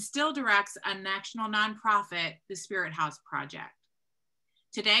founded and still directs a national nonprofit, the Spirit House Project.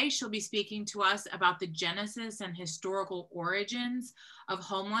 Today, she'll be speaking to us about the genesis and historical origins of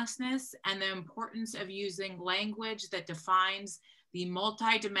homelessness and the importance of using language that defines the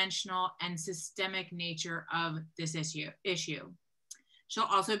multidimensional and systemic nature of this issue. She'll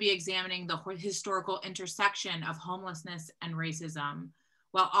also be examining the historical intersection of homelessness and racism,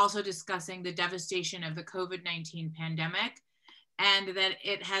 while also discussing the devastation of the COVID-19 pandemic, and that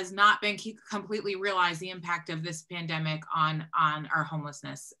it has not been completely realized the impact of this pandemic on our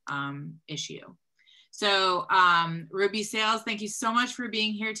homelessness issue. So Ruby Sales, thank you so much for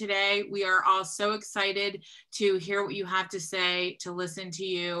being here today. We are all so excited to hear what you have to say, to listen to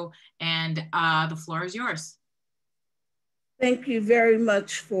you, and the floor is yours. Thank you very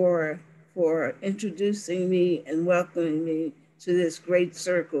much for introducing me and welcoming me to this great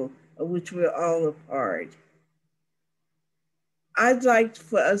circle of which we're all a part. I'd like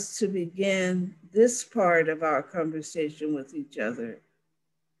for us to begin this part of our conversation with each other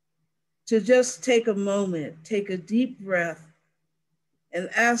to just take a moment, take a deep breath, and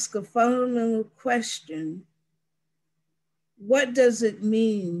ask a fundamental question. What does it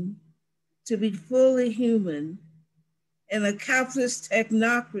mean to be fully human in a capitalist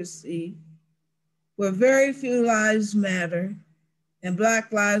technocracy where very few lives matter and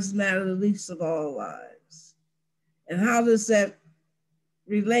Black lives matter the least of all lives? And how does that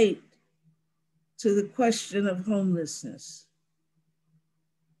relate to the question of homelessness?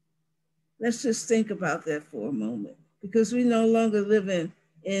 Let's just think about that for a moment, because we no longer live in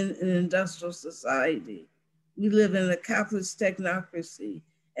an industrial society. We live in a capitalist technocracy,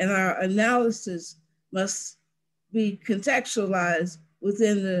 and our analysis must be contextualized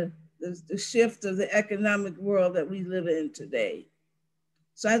within the shift of the economic world that we live in today.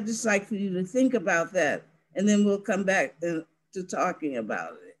 So I'd just like for you to think about that, and then we'll come back to talking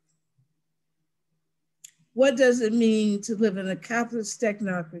about it. What does it mean to live in a capitalist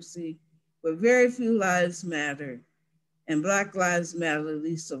technocracy where very few lives matter and Black lives matter the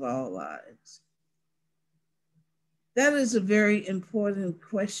least of all lives? That is a very important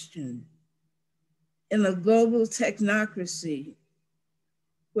question in a global technocracy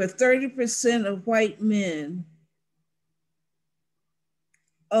where 30% of white men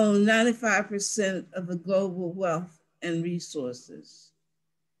own 95% of the global wealth and resources.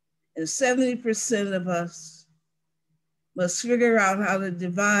 And 70% of us must figure out how to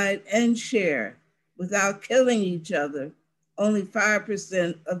divide and share without killing each other, only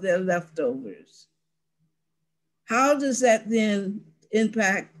 5% of their leftovers. How does that then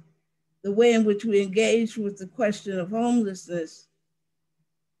impact the way in which we engage with the question of homelessness,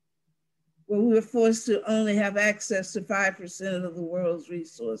 where we were forced to only have access to 5% of the world's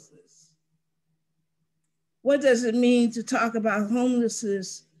resources? What does it mean to talk about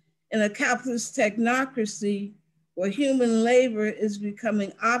homelessness in a capitalist technocracy where human labor is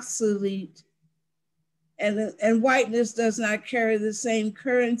becoming obsolete and whiteness does not carry the same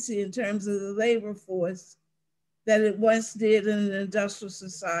currency in terms of the labor force that it once did in an industrial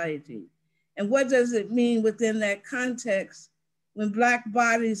society? And what does it mean within that context when Black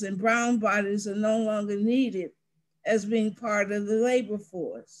bodies and brown bodies are no longer needed as being part of the labor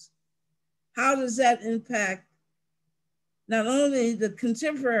force? How does that impact not only the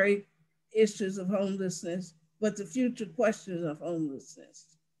contemporary issues of homelessness, but the future questions of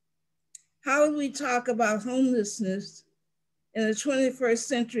homelessness? How do we talk about homelessness in a 21st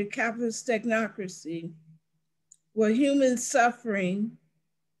century capitalist technocracy where human suffering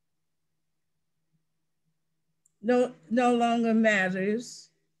no longer matters,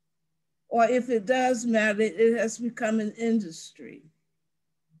 or if it does matter, it has become an industry?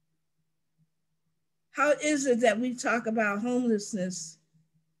 How is it that we talk about homelessness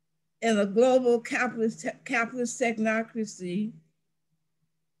in a global capitalist technocracy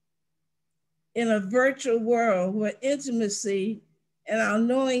in a virtual world where intimacy and our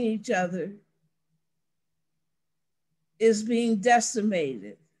knowing each other is being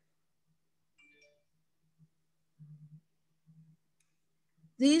decimated?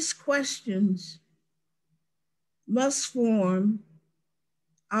 These questions must form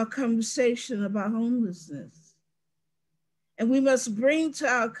our conversation about homelessness. And we must bring to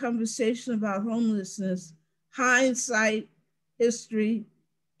our conversation about homelessness hindsight, history,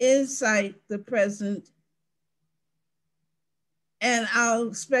 insight, the present, and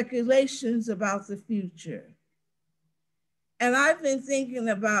our speculations about the future. And I've been thinking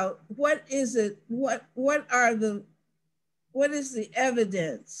about what is the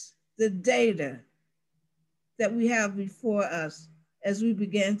evidence, the data that we have before us as we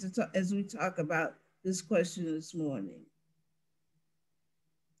begin to talk, as we talk about this question this morning.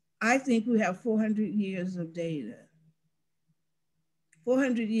 I think we have 400 years of data,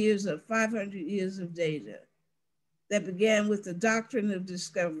 500 years of data that began with the doctrine of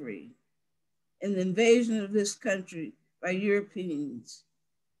discovery and the invasion of this country by Europeans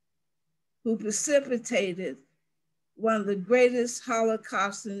who precipitated one of the greatest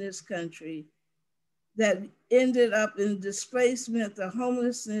holocausts in this country that ended up in displacement, the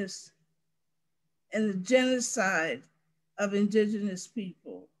homelessness, and the genocide of indigenous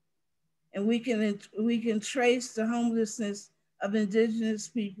people. And we can trace the homelessness of indigenous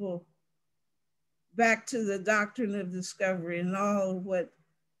people back to the doctrine of discovery and all of what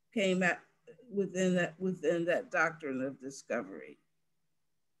came out within that doctrine of discovery.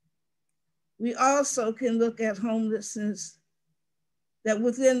 We also can look at homelessness that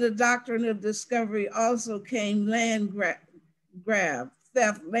within the doctrine of discovery also came land grab,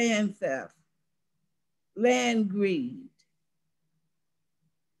 theft, land greed.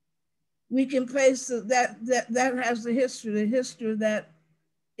 We can place that has the history of that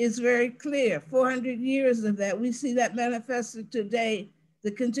is very clear. 400 years of that. We see that manifested today,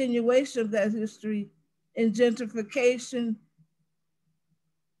 the continuation of that history in gentrification,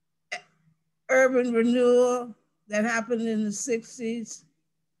 urban renewal that happened in the 60s.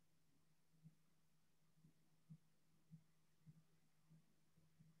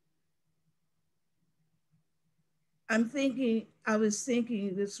 I was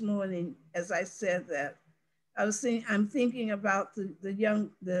thinking this morning as I said that, I'm thinking about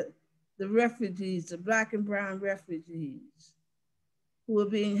the refugees, the Black and brown refugees who are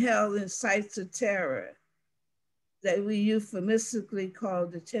being held in sites of terror that we euphemistically call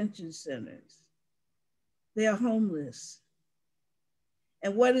detention centers. They are homeless.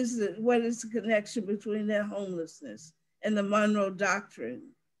 And what is the connection between their homelessness and the Monroe Doctrine,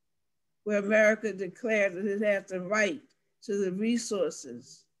 where America declared that it had the right to the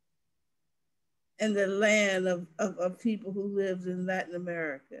resources and the land of people who lived in Latin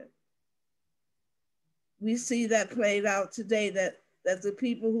America? We see that played out today, that the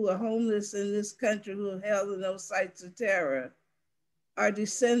people who are homeless in this country who are held in those sites of terror are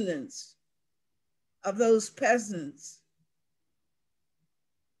descendants of those peasants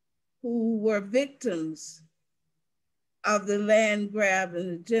who were victims of the land grab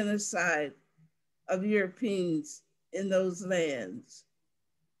and the genocide of Europeans in those lands.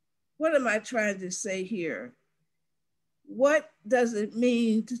 What am I trying to say here? What does it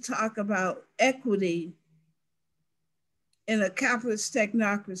mean to talk about equity in a capitalist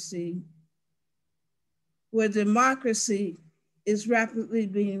technocracy where democracy is rapidly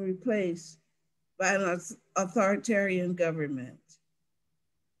being replaced by an authoritarian government?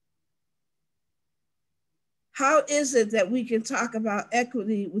 How is it that we can talk about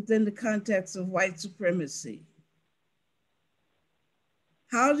equity within the context of white supremacy?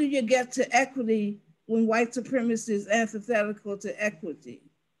 How do you get to equity when white supremacy is antithetical to equity?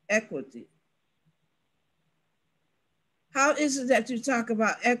 How is it that you talk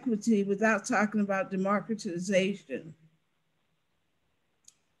about equity without talking about democratization?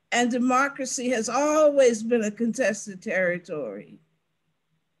 And democracy has always been a contested territory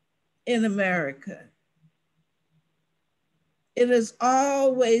in America. It has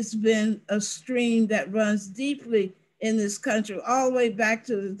always been a stream that runs deeply in this country, all the way back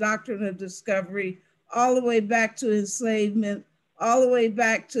to the doctrine of discovery, all the way back to enslavement, all the way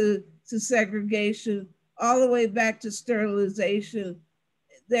back to segregation, all the way back to sterilization.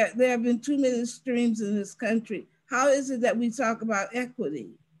 There have been too many streams in this country. How is it that we talk about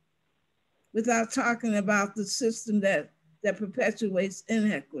equity without talking about the system that perpetuates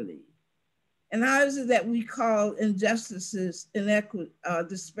inequity? And how is it that we call injustices inequity,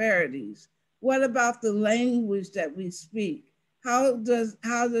 disparities? What about the language that we speak? How does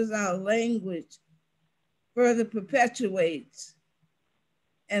our language further perpetuate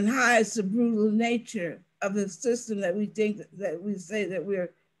and hides the brutal nature of the system that we think that we say that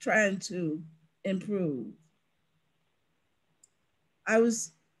we're trying to improve?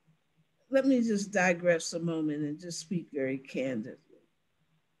 Let me just digress a moment and just speak very candidly.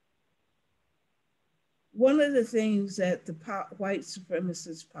 One of the things that the white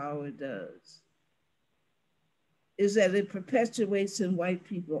supremacist power does is that it perpetuates in white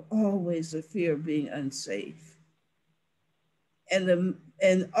people always the fear of being unsafe. And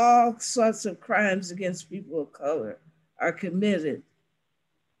all sorts of crimes against people of color are committed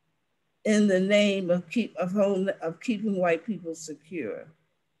in the name of keeping white people secure.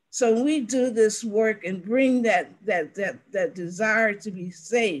 So when we do this work and bring that desire to be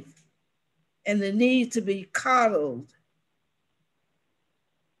safe and the need to be coddled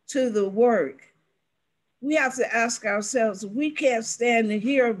to the work, we have to ask ourselves, if we can't stand to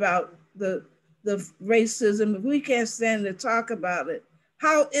hear about the racism, if we can't stand to talk about it,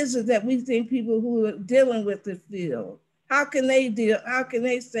 how is it that we think people who are dealing with it feel? How can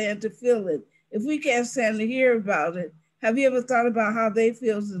they stand to feel it? If we can't stand to hear about it, have you ever thought about how they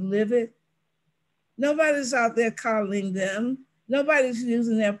feel to live it? Nobody's out there coddling them. Nobody's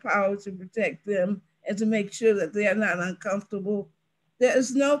using their power to protect them and to make sure that they are not uncomfortable. There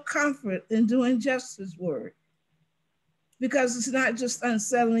is no comfort in doing justice work because it's not just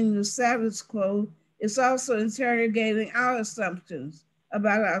unsettling the status quo, it's also interrogating our assumptions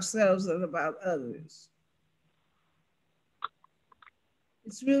about ourselves and about others.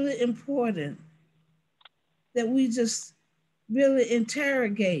 It's really important that we just really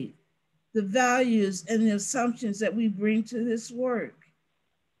interrogate the values and the assumptions that we bring to this work.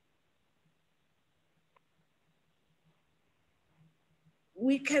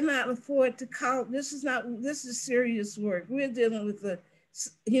 we cannot afford to call, this is serious work. We're dealing with the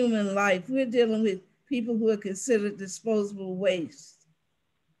human life. We're dealing with people who are considered disposable waste.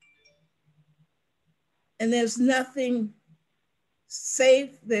 And there's nothing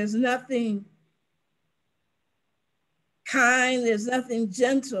safe, there's nothing kind, there's nothing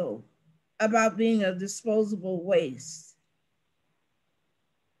gentle about being a disposable waste.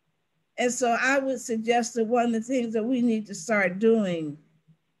 And so I would suggest that one of the things that we need to start doing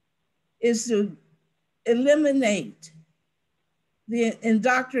is to eliminate the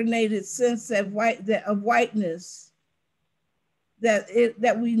indoctrinated sense of whiteness,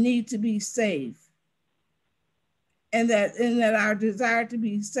 that we need to be safe, and that our desire to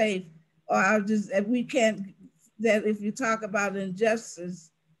be safe, or we can't, that if you talk about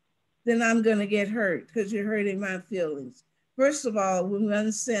injustice, then I'm going to get hurt because you're hurting my feelings. First of all, when we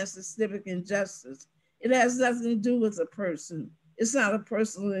understand systemic injustice, it has nothing to do with a person. It's not a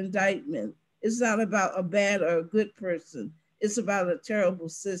personal indictment. It's not about a bad or a good person. It's about a terrible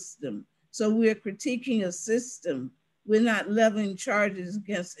system. So we're critiquing a system. We're not levying charges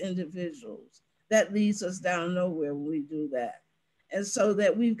against individuals. That leads us down nowhere when we do that. And so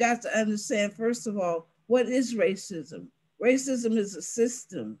that we've got to understand, first of all, what is racism? Racism is a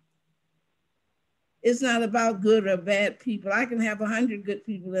system. It's not about good or bad people. I can have 100 good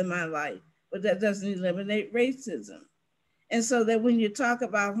people in my life, but that doesn't eliminate racism. And so that when you talk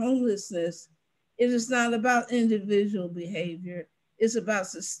about homelessness, it is not about individual behavior. It's about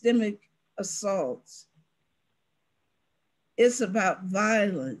systemic assaults. It's about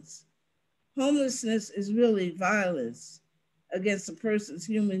violence. Homelessness is really violence against a person's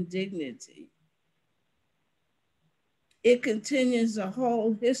human dignity. It continues a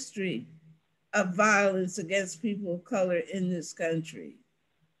whole history of violence against people of color in this country.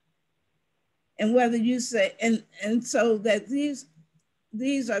 And whether you say, and so that these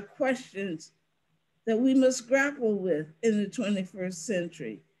are questions that we must grapple with in the 21st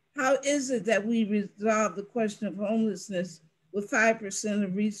century. How is it that we resolve the question of homelessness with 5%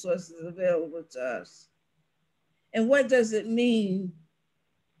 of resources available to us? And what does it mean?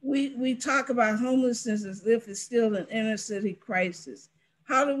 We talk about homelessness as if it's still an inner city crisis.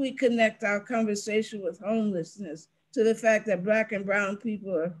 How do we connect our conversation with homelessness to the fact that Black and brown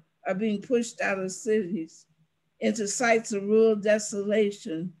people are being pushed out of cities into sites of rural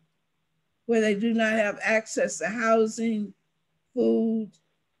desolation where they do not have access to housing, food,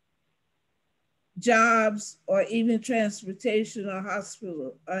 jobs, or even transportation or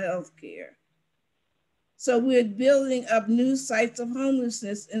hospital or healthcare? So we're building up new sites of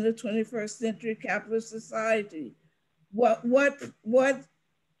homelessness in the 21st century capitalist society. What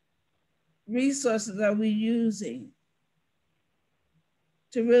resources are we using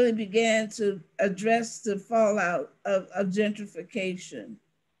to really begin to address the fallout of gentrification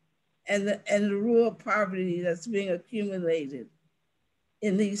and the rural poverty that's being accumulated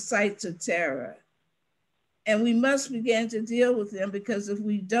in these sites of terror? And we must begin to deal with them, because if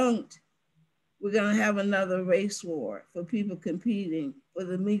we don't, we're going to have another race war for people competing for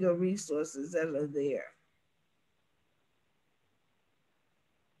the meager resources that are there.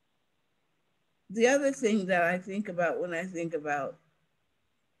 The other thing that I think about when I think about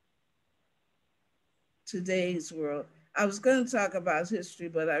today's world, I was going to talk about history,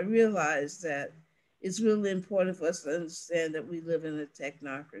 but I realized that it's really important for us to understand that we live in a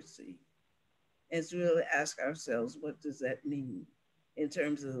technocracy, and to really ask ourselves, what does that mean in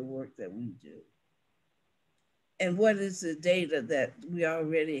terms of the work that we do? And what is the data that we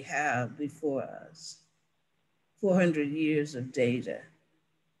already have before us? 400 years of data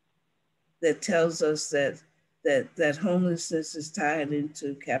that tells us that homelessness is tied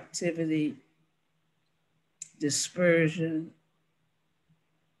into captivity, dispersion,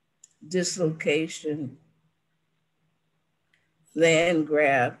 dislocation, land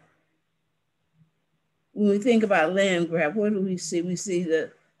grab. When we think about land grab, what do we see? We see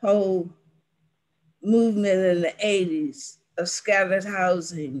the whole movement in the 80s of scattered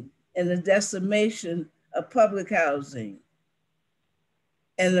housing and the decimation of public housing,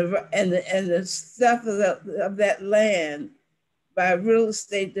 and the stuff of that land by real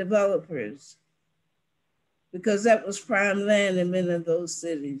estate developers, because that was prime land in many of those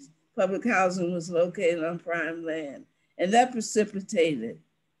cities. Public housing was located on prime land, and that precipitated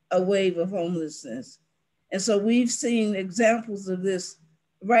a wave of homelessness. And so we've seen examples of this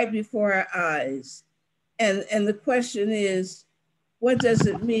right before our eyes. And the question is, what does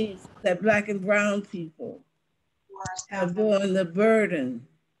it mean that Black and brown people have borne the burden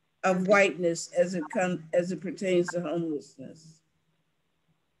of whiteness as it pertains to homelessness?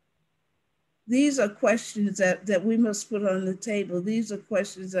 these are questions that we must put on the table. These are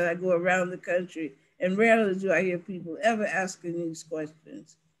questions that I go around the country, and rarely do I hear people ever asking these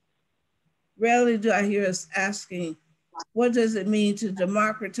questions. Rarely do I hear us asking, what does it mean to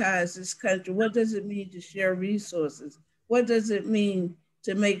democratize this country? What does it mean to share resources? What does it mean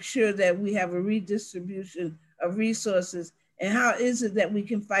to make sure that we have a redistribution of resources? And how is it that we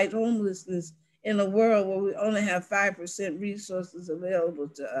can fight homelessness in a world where we only have 5% resources available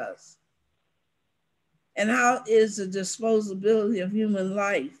to us? And how is the disposability of human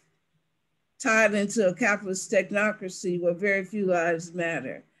life tied into a capitalist technocracy where very few lives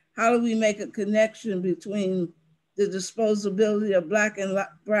matter? How do we make a connection between the disposability of Black and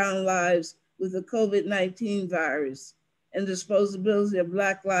brown lives with the COVID-19 virus and disposability of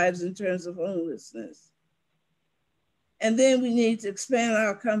Black lives in terms of homelessness? And then we need to expand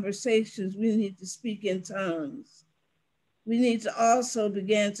our conversations. We need to speak in tongues. We need to also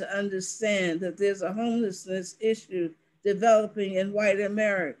begin to understand that there's a homelessness issue developing in white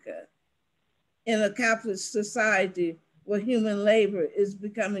America, in a capitalist society where human labor is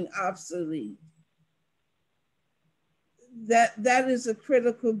becoming obsolete. That is a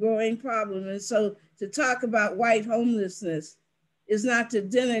critical growing problem. And so to talk about white homelessness is not to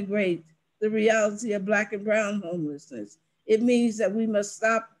denigrate the reality of Black and brown homelessness. It means that we must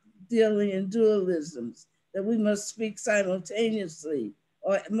stop dealing in dualisms, that we must speak simultaneously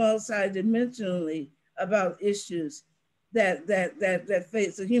or multidimensionally about issues that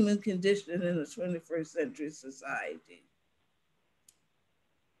face the human condition in a 21st century society.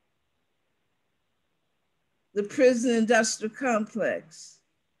 The prison industrial complex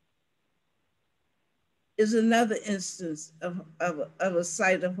is another instance of a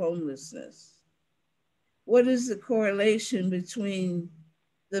site of homelessness. What is the correlation between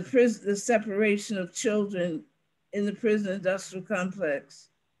the separation of children in the prison industrial complex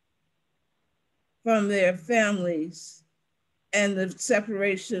from their families and the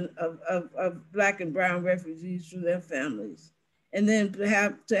separation of Black and brown refugees from their families? And then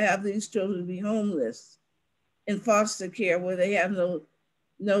to have these children be homeless in foster care where they have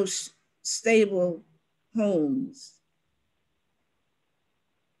no stable homes.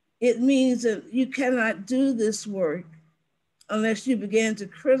 It means that you cannot do this work unless you begin to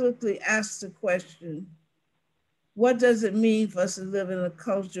critically ask the question, what does it mean for us to live in a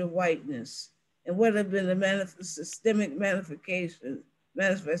culture of whiteness? And what have been the systemic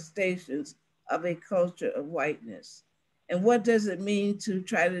manifestations of a culture of whiteness? And what does it mean to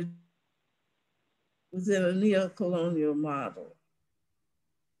try to within a neo-colonial model?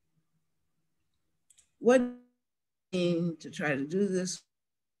 What does it mean to try to do this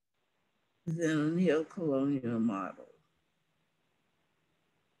within a neo-colonial model?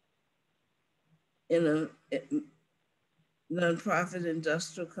 In a nonprofit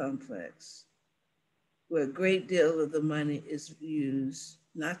industrial complex where a great deal of the money is used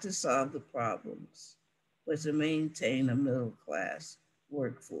not to solve the problems, but to maintain a middle-class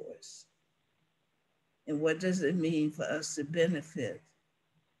workforce. And what does it mean for us to benefit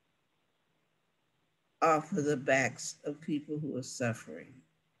off of the backs of people who are suffering?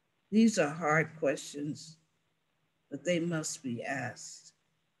 These are hard questions, but they must be asked.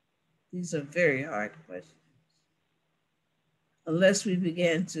 These are very hard questions. Unless we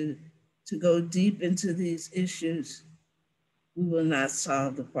begin to go deep into these issues, we will not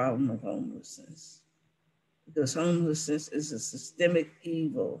solve the problem of homelessness, because homelessness is a systemic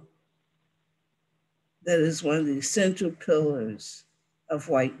evil that is one of the essential pillars of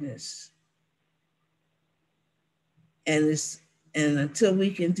whiteness. And until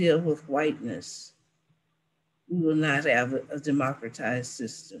we can deal with whiteness, we will not have a democratized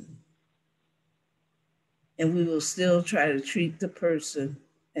system. And we will still try to treat the person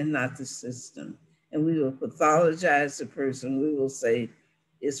and not the system. And we will pathologize the person. We will say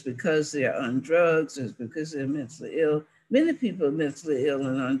it's because they're on drugs, it's because they're mentally ill. Many people are mentally ill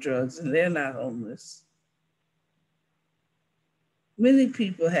and on drugs, and they're not homeless. Many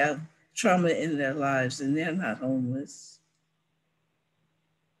people have trauma in their lives and they're not homeless.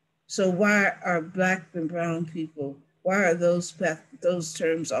 So why are Black and brown people, why are those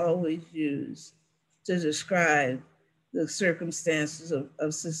terms always used to describe the circumstances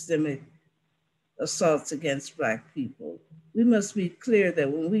of systemic assaults against Black people? We must be clear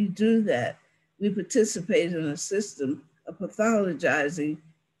that when we do that, we participate in a system of pathologizing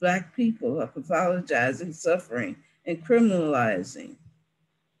Black people, of pathologizing suffering and criminalizing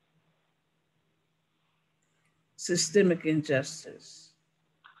systemic injustice.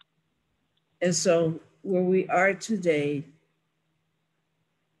 And so where we are today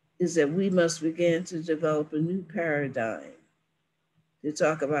is that we must begin to develop a new paradigm to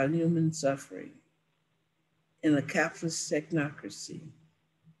talk about human suffering in a capitalist technocracy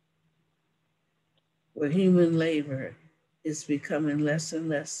where human labor is becoming less and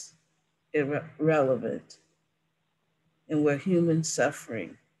less irrelevant, and where human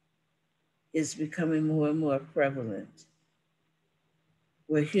suffering is becoming more and more prevalent,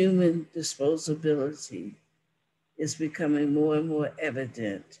 where human disposability is becoming more and more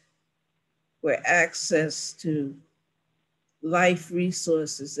evident, where access to life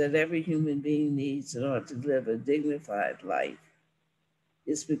resources that every human being needs in order to live a dignified life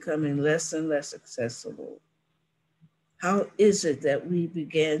is becoming less and less accessible. How is it that we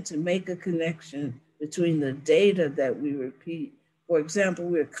began to make a connection between the data that we repeat? For example,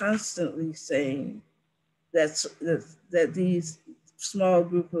 we're constantly saying that these small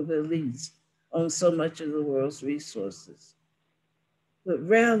group of elites own so much of the world's resources. But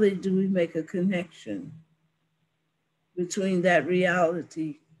rarely do we make a connection between that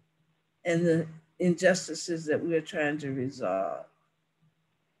reality and the injustices that we're trying to resolve.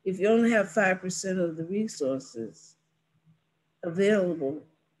 If you only have 5% of the resources available,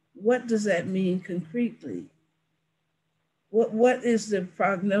 what does that mean concretely? What is the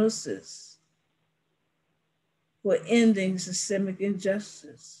prognosis for ending systemic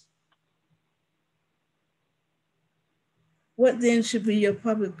injustice? What then should be your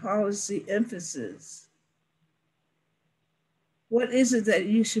public policy emphasis? What is it that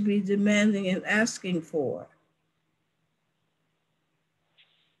you should be demanding and asking for?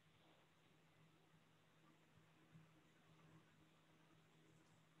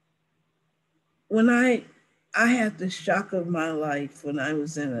 When I had the shock of my life when I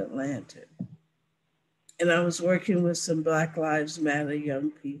was in Atlanta, and I was working with some Black Lives Matter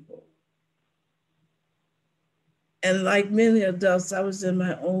young people. And like many adults, I was in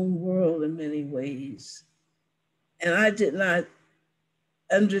my own world in many ways. And I did not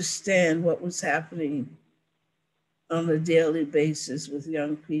understand what was happening on a daily basis with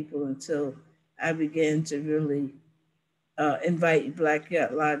young people until I began to really invite Black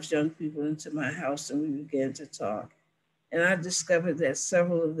Lives young people into my house, and we began to talk. And I discovered that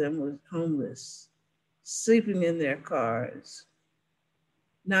several of them were homeless, sleeping in their cars,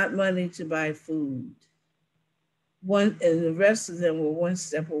 not money to buy food. And the rest of them were one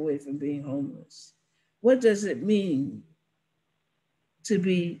step away from being homeless. What does it mean to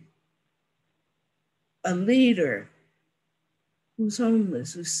be a leader who's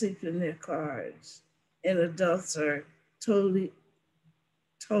homeless, who's sleeping in their cars, and adults are totally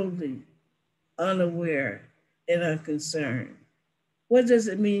unaware and unconcerned? What does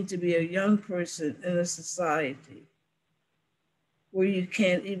it mean to be a young person in a society where you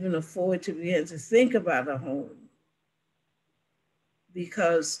can't even afford to begin to think about a home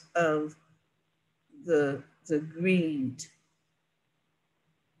because of the greed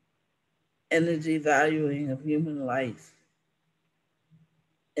and the devaluing of human life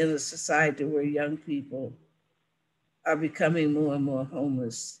in a society where young people are becoming more and more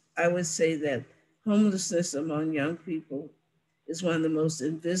homeless? I would say that homelessness among young people is one of the most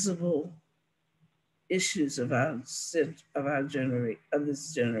invisible issues of this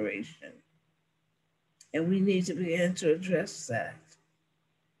generation. And we need to begin to address that.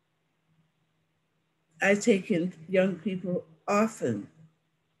 I take in young people often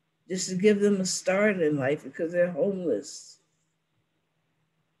just to give them a start in life because they're homeless.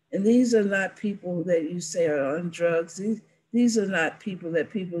 And these are not people that you say are on drugs. These are not people that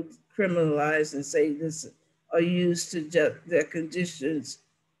people criminalize and say this are used to their conditions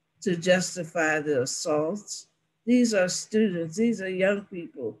to justify the assaults. These are students, these are young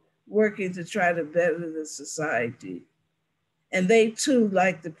people working to try to better the society. And they too,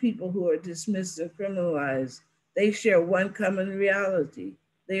 like the people who are dismissed and criminalized, they share one common reality.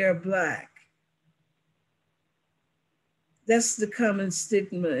 They are Black. That's the common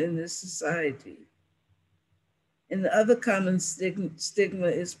stigma in this society. And the other common stigma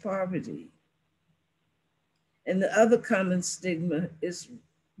is poverty. And the other common stigma is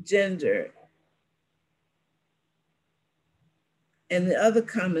gender. And the other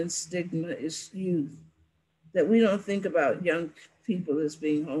common stigma is youth, that we don't think about young people as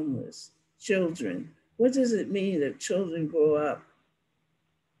being homeless, children. What does it mean that children grow up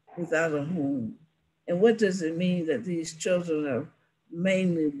without a home? And what does it mean that these children are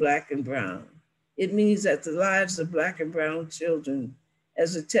mainly Black and brown? It means that the lives of Black and brown children,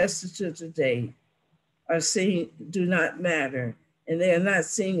 as attested to today, do not matter, and they are not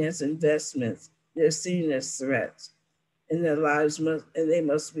seen as investments, they're seen as threats, and their lives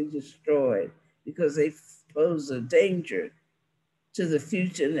must be destroyed because they pose a danger to the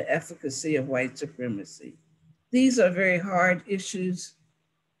future and the efficacy of white supremacy. These are very hard issues,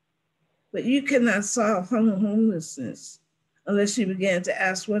 but you cannot solve homelessness unless you begin to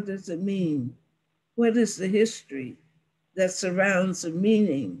ask, what does it mean? What is the history that surrounds the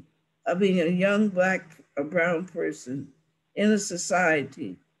meaning of being a young Black or brown person in a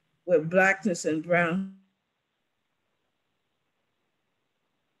society where Blackness and brown.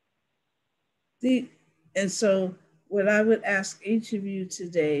 And so what I would ask each of you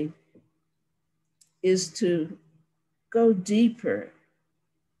today is to go deeper.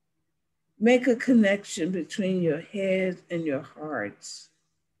 Make a connection between your head and your hearts.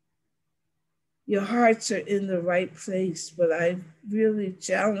 Your hearts are in the right place, but I really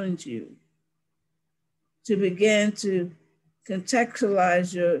challenge you to begin to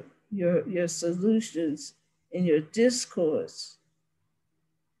contextualize your solutions in your discourse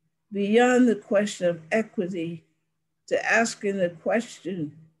beyond the question of equity to asking the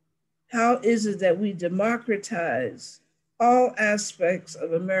question, how is it that we democratize all aspects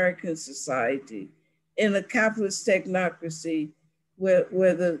of American society in a capitalist technocracy where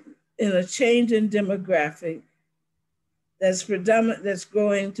in a change in demographic that's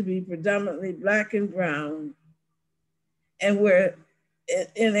going to be predominantly Black and brown, and where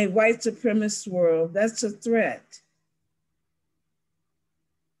in a white supremacist world, that's a threat.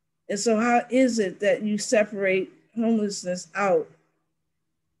 And so how is it that you separate homelessness out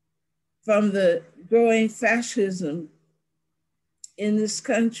from the growing fascism in this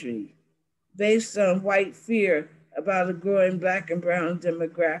country based on white fear about a growing Black and brown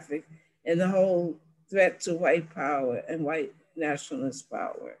demographic and the whole threat to white power and white nationalist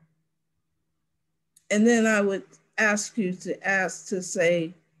power? And then I would ask you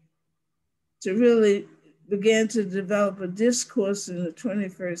to really begin to develop a discourse in the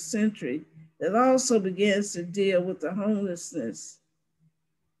 21st century that also begins to deal with the homelessness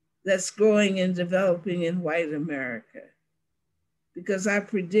that's growing and developing in white America. Because I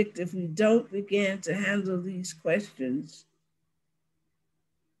predict if we don't begin to handle these questions,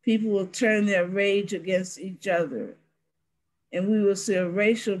 people will turn their rage against each other, and we will see a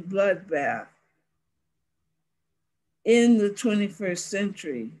racial bloodbath in the 21st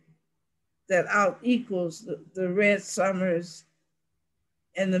century that out equals the Red Summers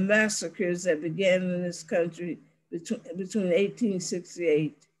and the massacres that began in this country between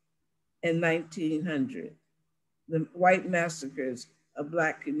 1868 and 1900, the white massacres of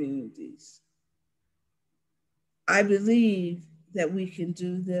Black communities. I believe that we can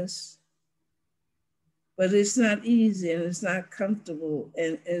do this, but it's not easy and it's not comfortable,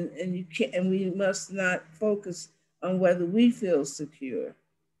 and you can't, and we must not focus on whether we feel secure.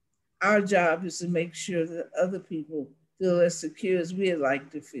 Our job is to make sure that other people feel as secure as we'd like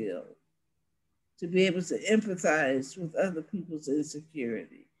to feel, to be able to empathize with other people's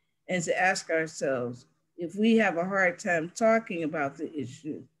insecurity, and to ask ourselves, if we have a hard time talking about the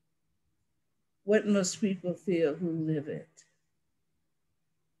issue, what must people feel who live it?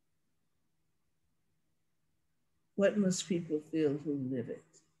 What must people feel who live it?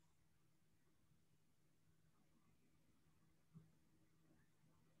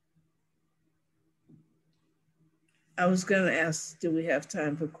 I was going to ask, do we have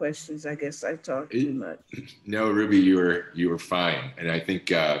time for questions? I guess I talked too much. No, Ruby, you were fine. And I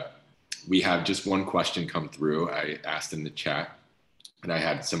think we have just one question come through. I asked in the chat, and I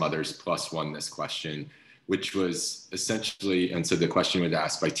had some others plus one this question, which was essentially, and so the question was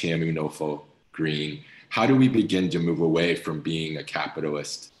asked by Tammy Nofo Green, how do we begin to move away from being a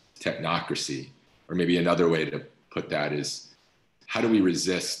capitalist technocracy? Or maybe another way to put that is, how do we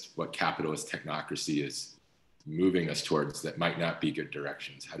resist what capitalist technocracy is moving us towards that might not be good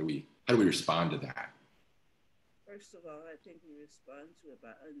directions? How do we respond to that? First of all, I think we respond to it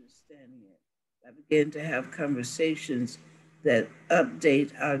by understanding it. I begin to have conversations that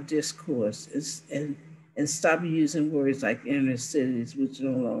update our discourse and stop using words like inner cities, which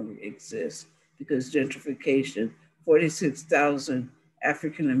no longer exist because gentrification. 46,000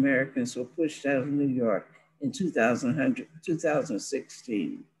 African Americans were pushed out of New York in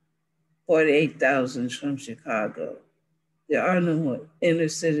 2016. 48,000 from Chicago. There are no more. Inner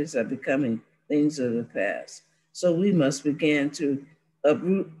cities are becoming things of the past. So we must begin to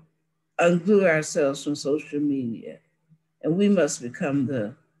unglue ourselves from social media. And we must become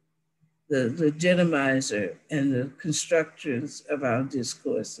the legitimizer and the constructors of our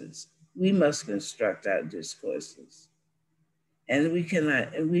discourses. We must construct our discourses. And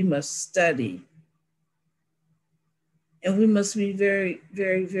we must study. And we must be very,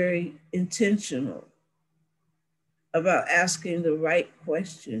 very, very intentional about asking the right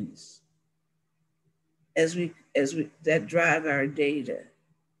questions as we that drive our data.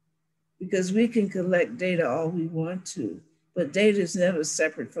 because we can collect data all we want to, but data is never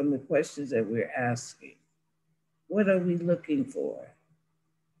separate from the questions that we're asking. What are we looking for?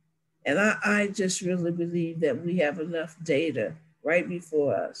 And I just really believe that we have enough data right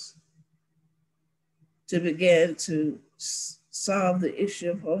before us to begin to solve the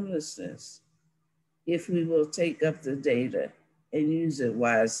issue of homelessness if we will take up the data and use it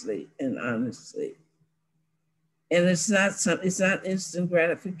wisely and honestly. And it's not instant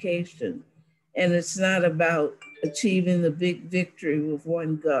gratification. And it's not about achieving the big victory with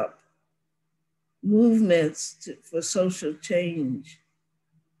one gulp. Movements for social change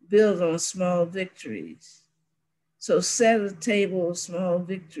build on small victories. So set a table of small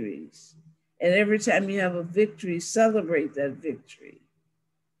victories. And every time you have a victory, celebrate that victory.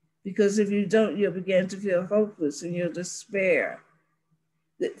 Because if you don't, you'll begin to feel hopeless and you'll despair.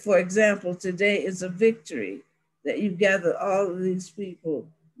 For example, today is a victory that you gather all of these people.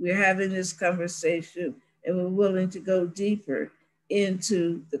 We're having this conversation and we're willing to go deeper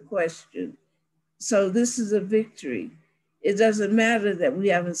into the question. So this is a victory. It doesn't matter that we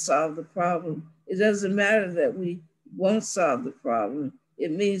haven't solved the problem. It doesn't matter that we won't solve the problem.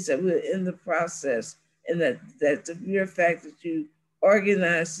 It means that we're in the process, and that the mere fact that you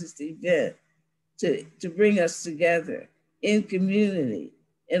organized this event to bring us together in community,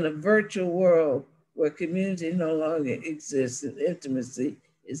 in a virtual world where community no longer exists and intimacy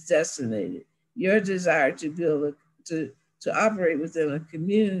is decimated. Your desire to build to operate within a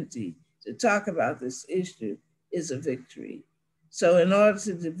community, to talk about this issue is a victory. So in order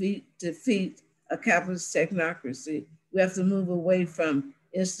to defeat a capitalist technocracy, we have to move away from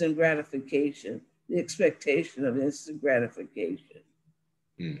instant gratification, the expectation of instant gratification,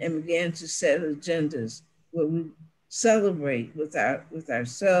 and begin to set agendas where we celebrate with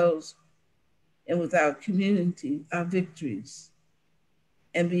ourselves and with our community, our victories,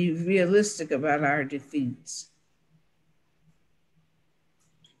 and be realistic about our defeats.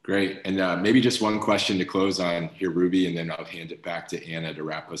 Great. And maybe just one question to close on here, Ruby, and then I'll hand it back to Anna to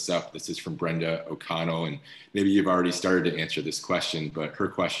wrap us up. This is from Brenda O'Connell, and maybe you've already started to answer this question, but her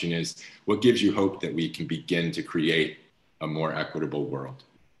question is, what gives you hope that we can begin to create a more equitable world?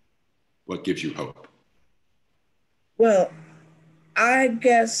 What gives you hope? Well, I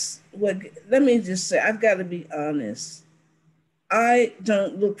guess let me just say, I've got to be honest. I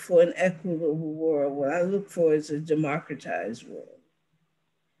don't look for an equitable world. What I look for is a democratized world.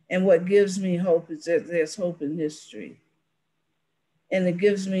 And what gives me hope is that there's hope in history. And it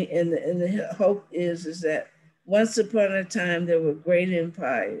gives me, and the hope is that once upon a time, there were great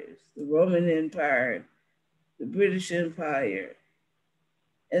empires, the Roman Empire, the British Empire,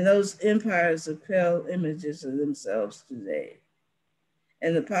 and those empires are pale images of themselves today.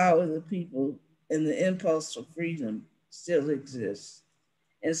 And the power of the people and the impulse for freedom still exists.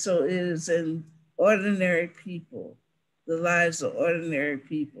 And so it is in ordinary people, the lives of ordinary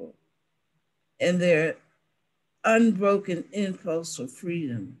people, and their unbroken impulse for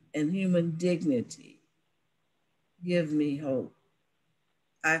freedom and human dignity give me hope.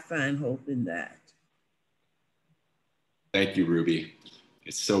 I find hope in that. Thank you, Ruby.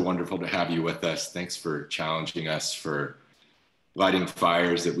 It's so wonderful to have you with us. Thanks for challenging us, for lighting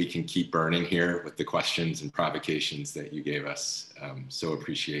fires that we can keep burning here with the questions and provocations that you gave us. So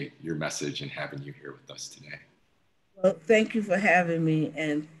appreciate your message and having you here with us today. Well, thank you for having me.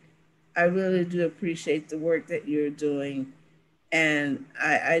 And I really do appreciate the work that you're doing. And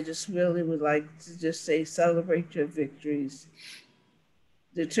I just really would like to just say, celebrate your victories.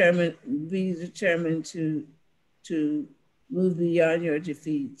 Be determined to move beyond your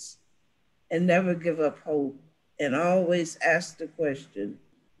defeats and never give up hope. And always ask the question,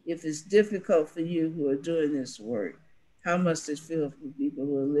 if it's difficult for you who are doing this work, how must it feel for people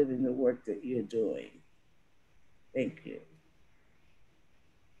who are living the work that you're doing? Thank you.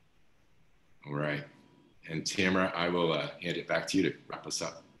 All right. And Tamara, I will hand it back to you to wrap us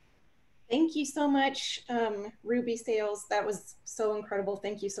up. Thank you so much, Ruby Sales. That was so incredible.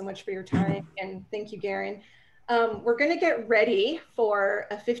 Thank you so much for your time. And thank you, Garen. We're going to get ready for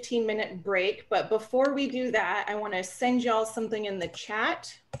a 15-minute break. But before we do that, I want to send y'all something in the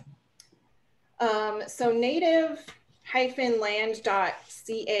chat. So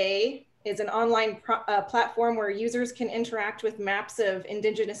native-land.ca is an online platform where users can interact with maps of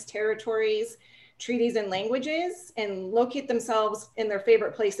indigenous territories, treaties, and languages, and locate themselves in their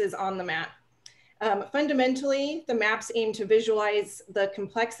favorite places on the map. Fundamentally, the maps aim to visualize the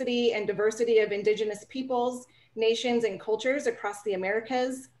complexity and diversity of indigenous peoples, nations, and cultures across the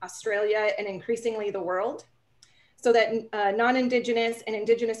Americas, Australia, and increasingly the world, so that non-indigenous and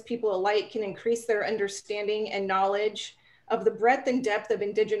indigenous people alike can increase their understanding and knowledge of the breadth and depth of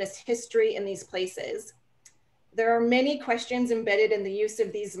Indigenous history in these places. There are many questions embedded in the use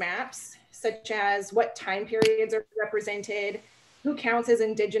of these maps, such as what time periods are represented, who counts as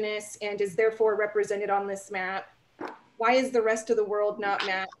Indigenous and is therefore represented on this map, why is the rest of the world not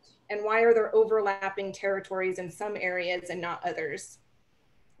mapped, and why are there overlapping territories in some areas and not others?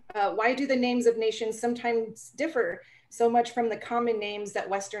 Why do the names of nations sometimes differ so much from the common names that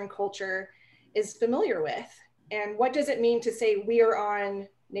Western culture is familiar with? And what does it mean to say we are on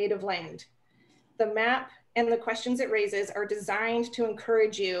native land? The map and the questions it raises are designed to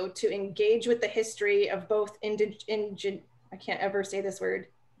encourage you to engage with the history of both I can't ever say this word,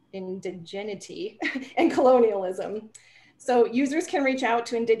 indigeneity and colonialism. So users can reach out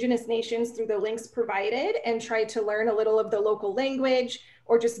to Indigenous nations through the links provided and try to learn a little of the local language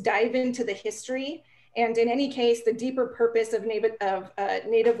or just dive into the history. And in any case, the deeper purpose of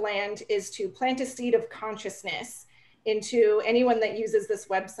native land is to plant a seed of consciousness into anyone that uses this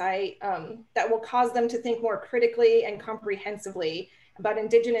website that will cause them to think more critically and comprehensively about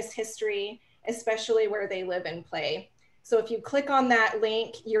Indigenous history, especially where they live and play. So if you click on that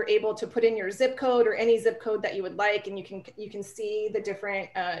link, you're able to put in your zip code or any zip code that you would like, and you can see the different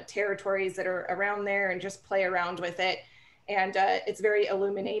territories that are around there and just play around with it. And it's very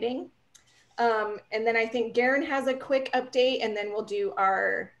illuminating. And then I think Garen has a quick update, and then we'll do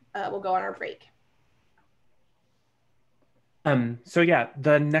our, we'll go on our break. So yeah,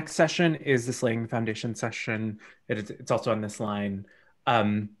 the next session is this laying the foundation session. It's also on this line.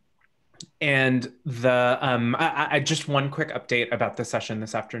 And the I just one quick update about the session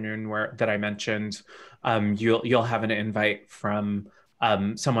this afternoon that I mentioned. You'll have an invite from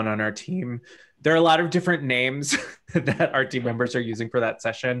someone on our team. There are a lot of different names that our team members are using for that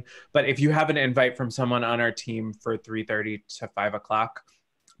session, but if you have an invite from someone on our team for 3:30 to 5 o'clock,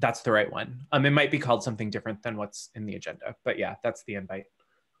 that's the right one. It might be called something different than what's in the agenda, but yeah, that's the invite.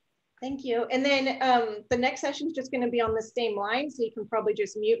 Thank you. And then the next session is just going to be on the same line, so you can probably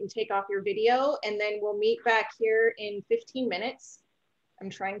just mute and take off your video, and then we'll meet back here in 15 minutes.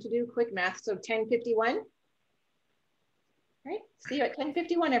 I'm trying to do quick math, so 10:51. All right, see you at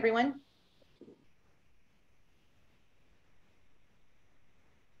 10:51, everyone.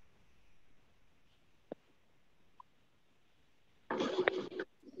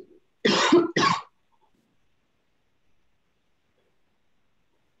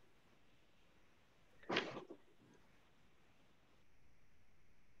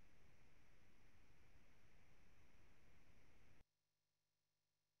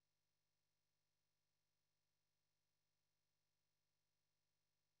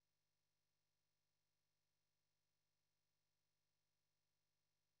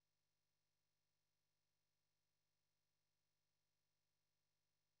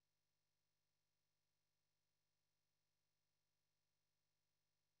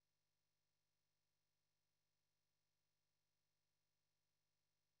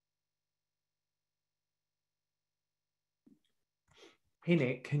 Hey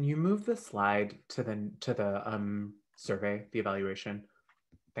Nate, can you move the slide to the survey, the evaluation?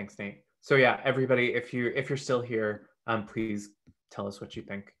 Thanks, Nate. So yeah, everybody, if you're still here, please tell us what you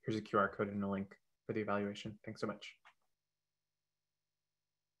think. Here's a QR code and a link for the evaluation. Thanks so much.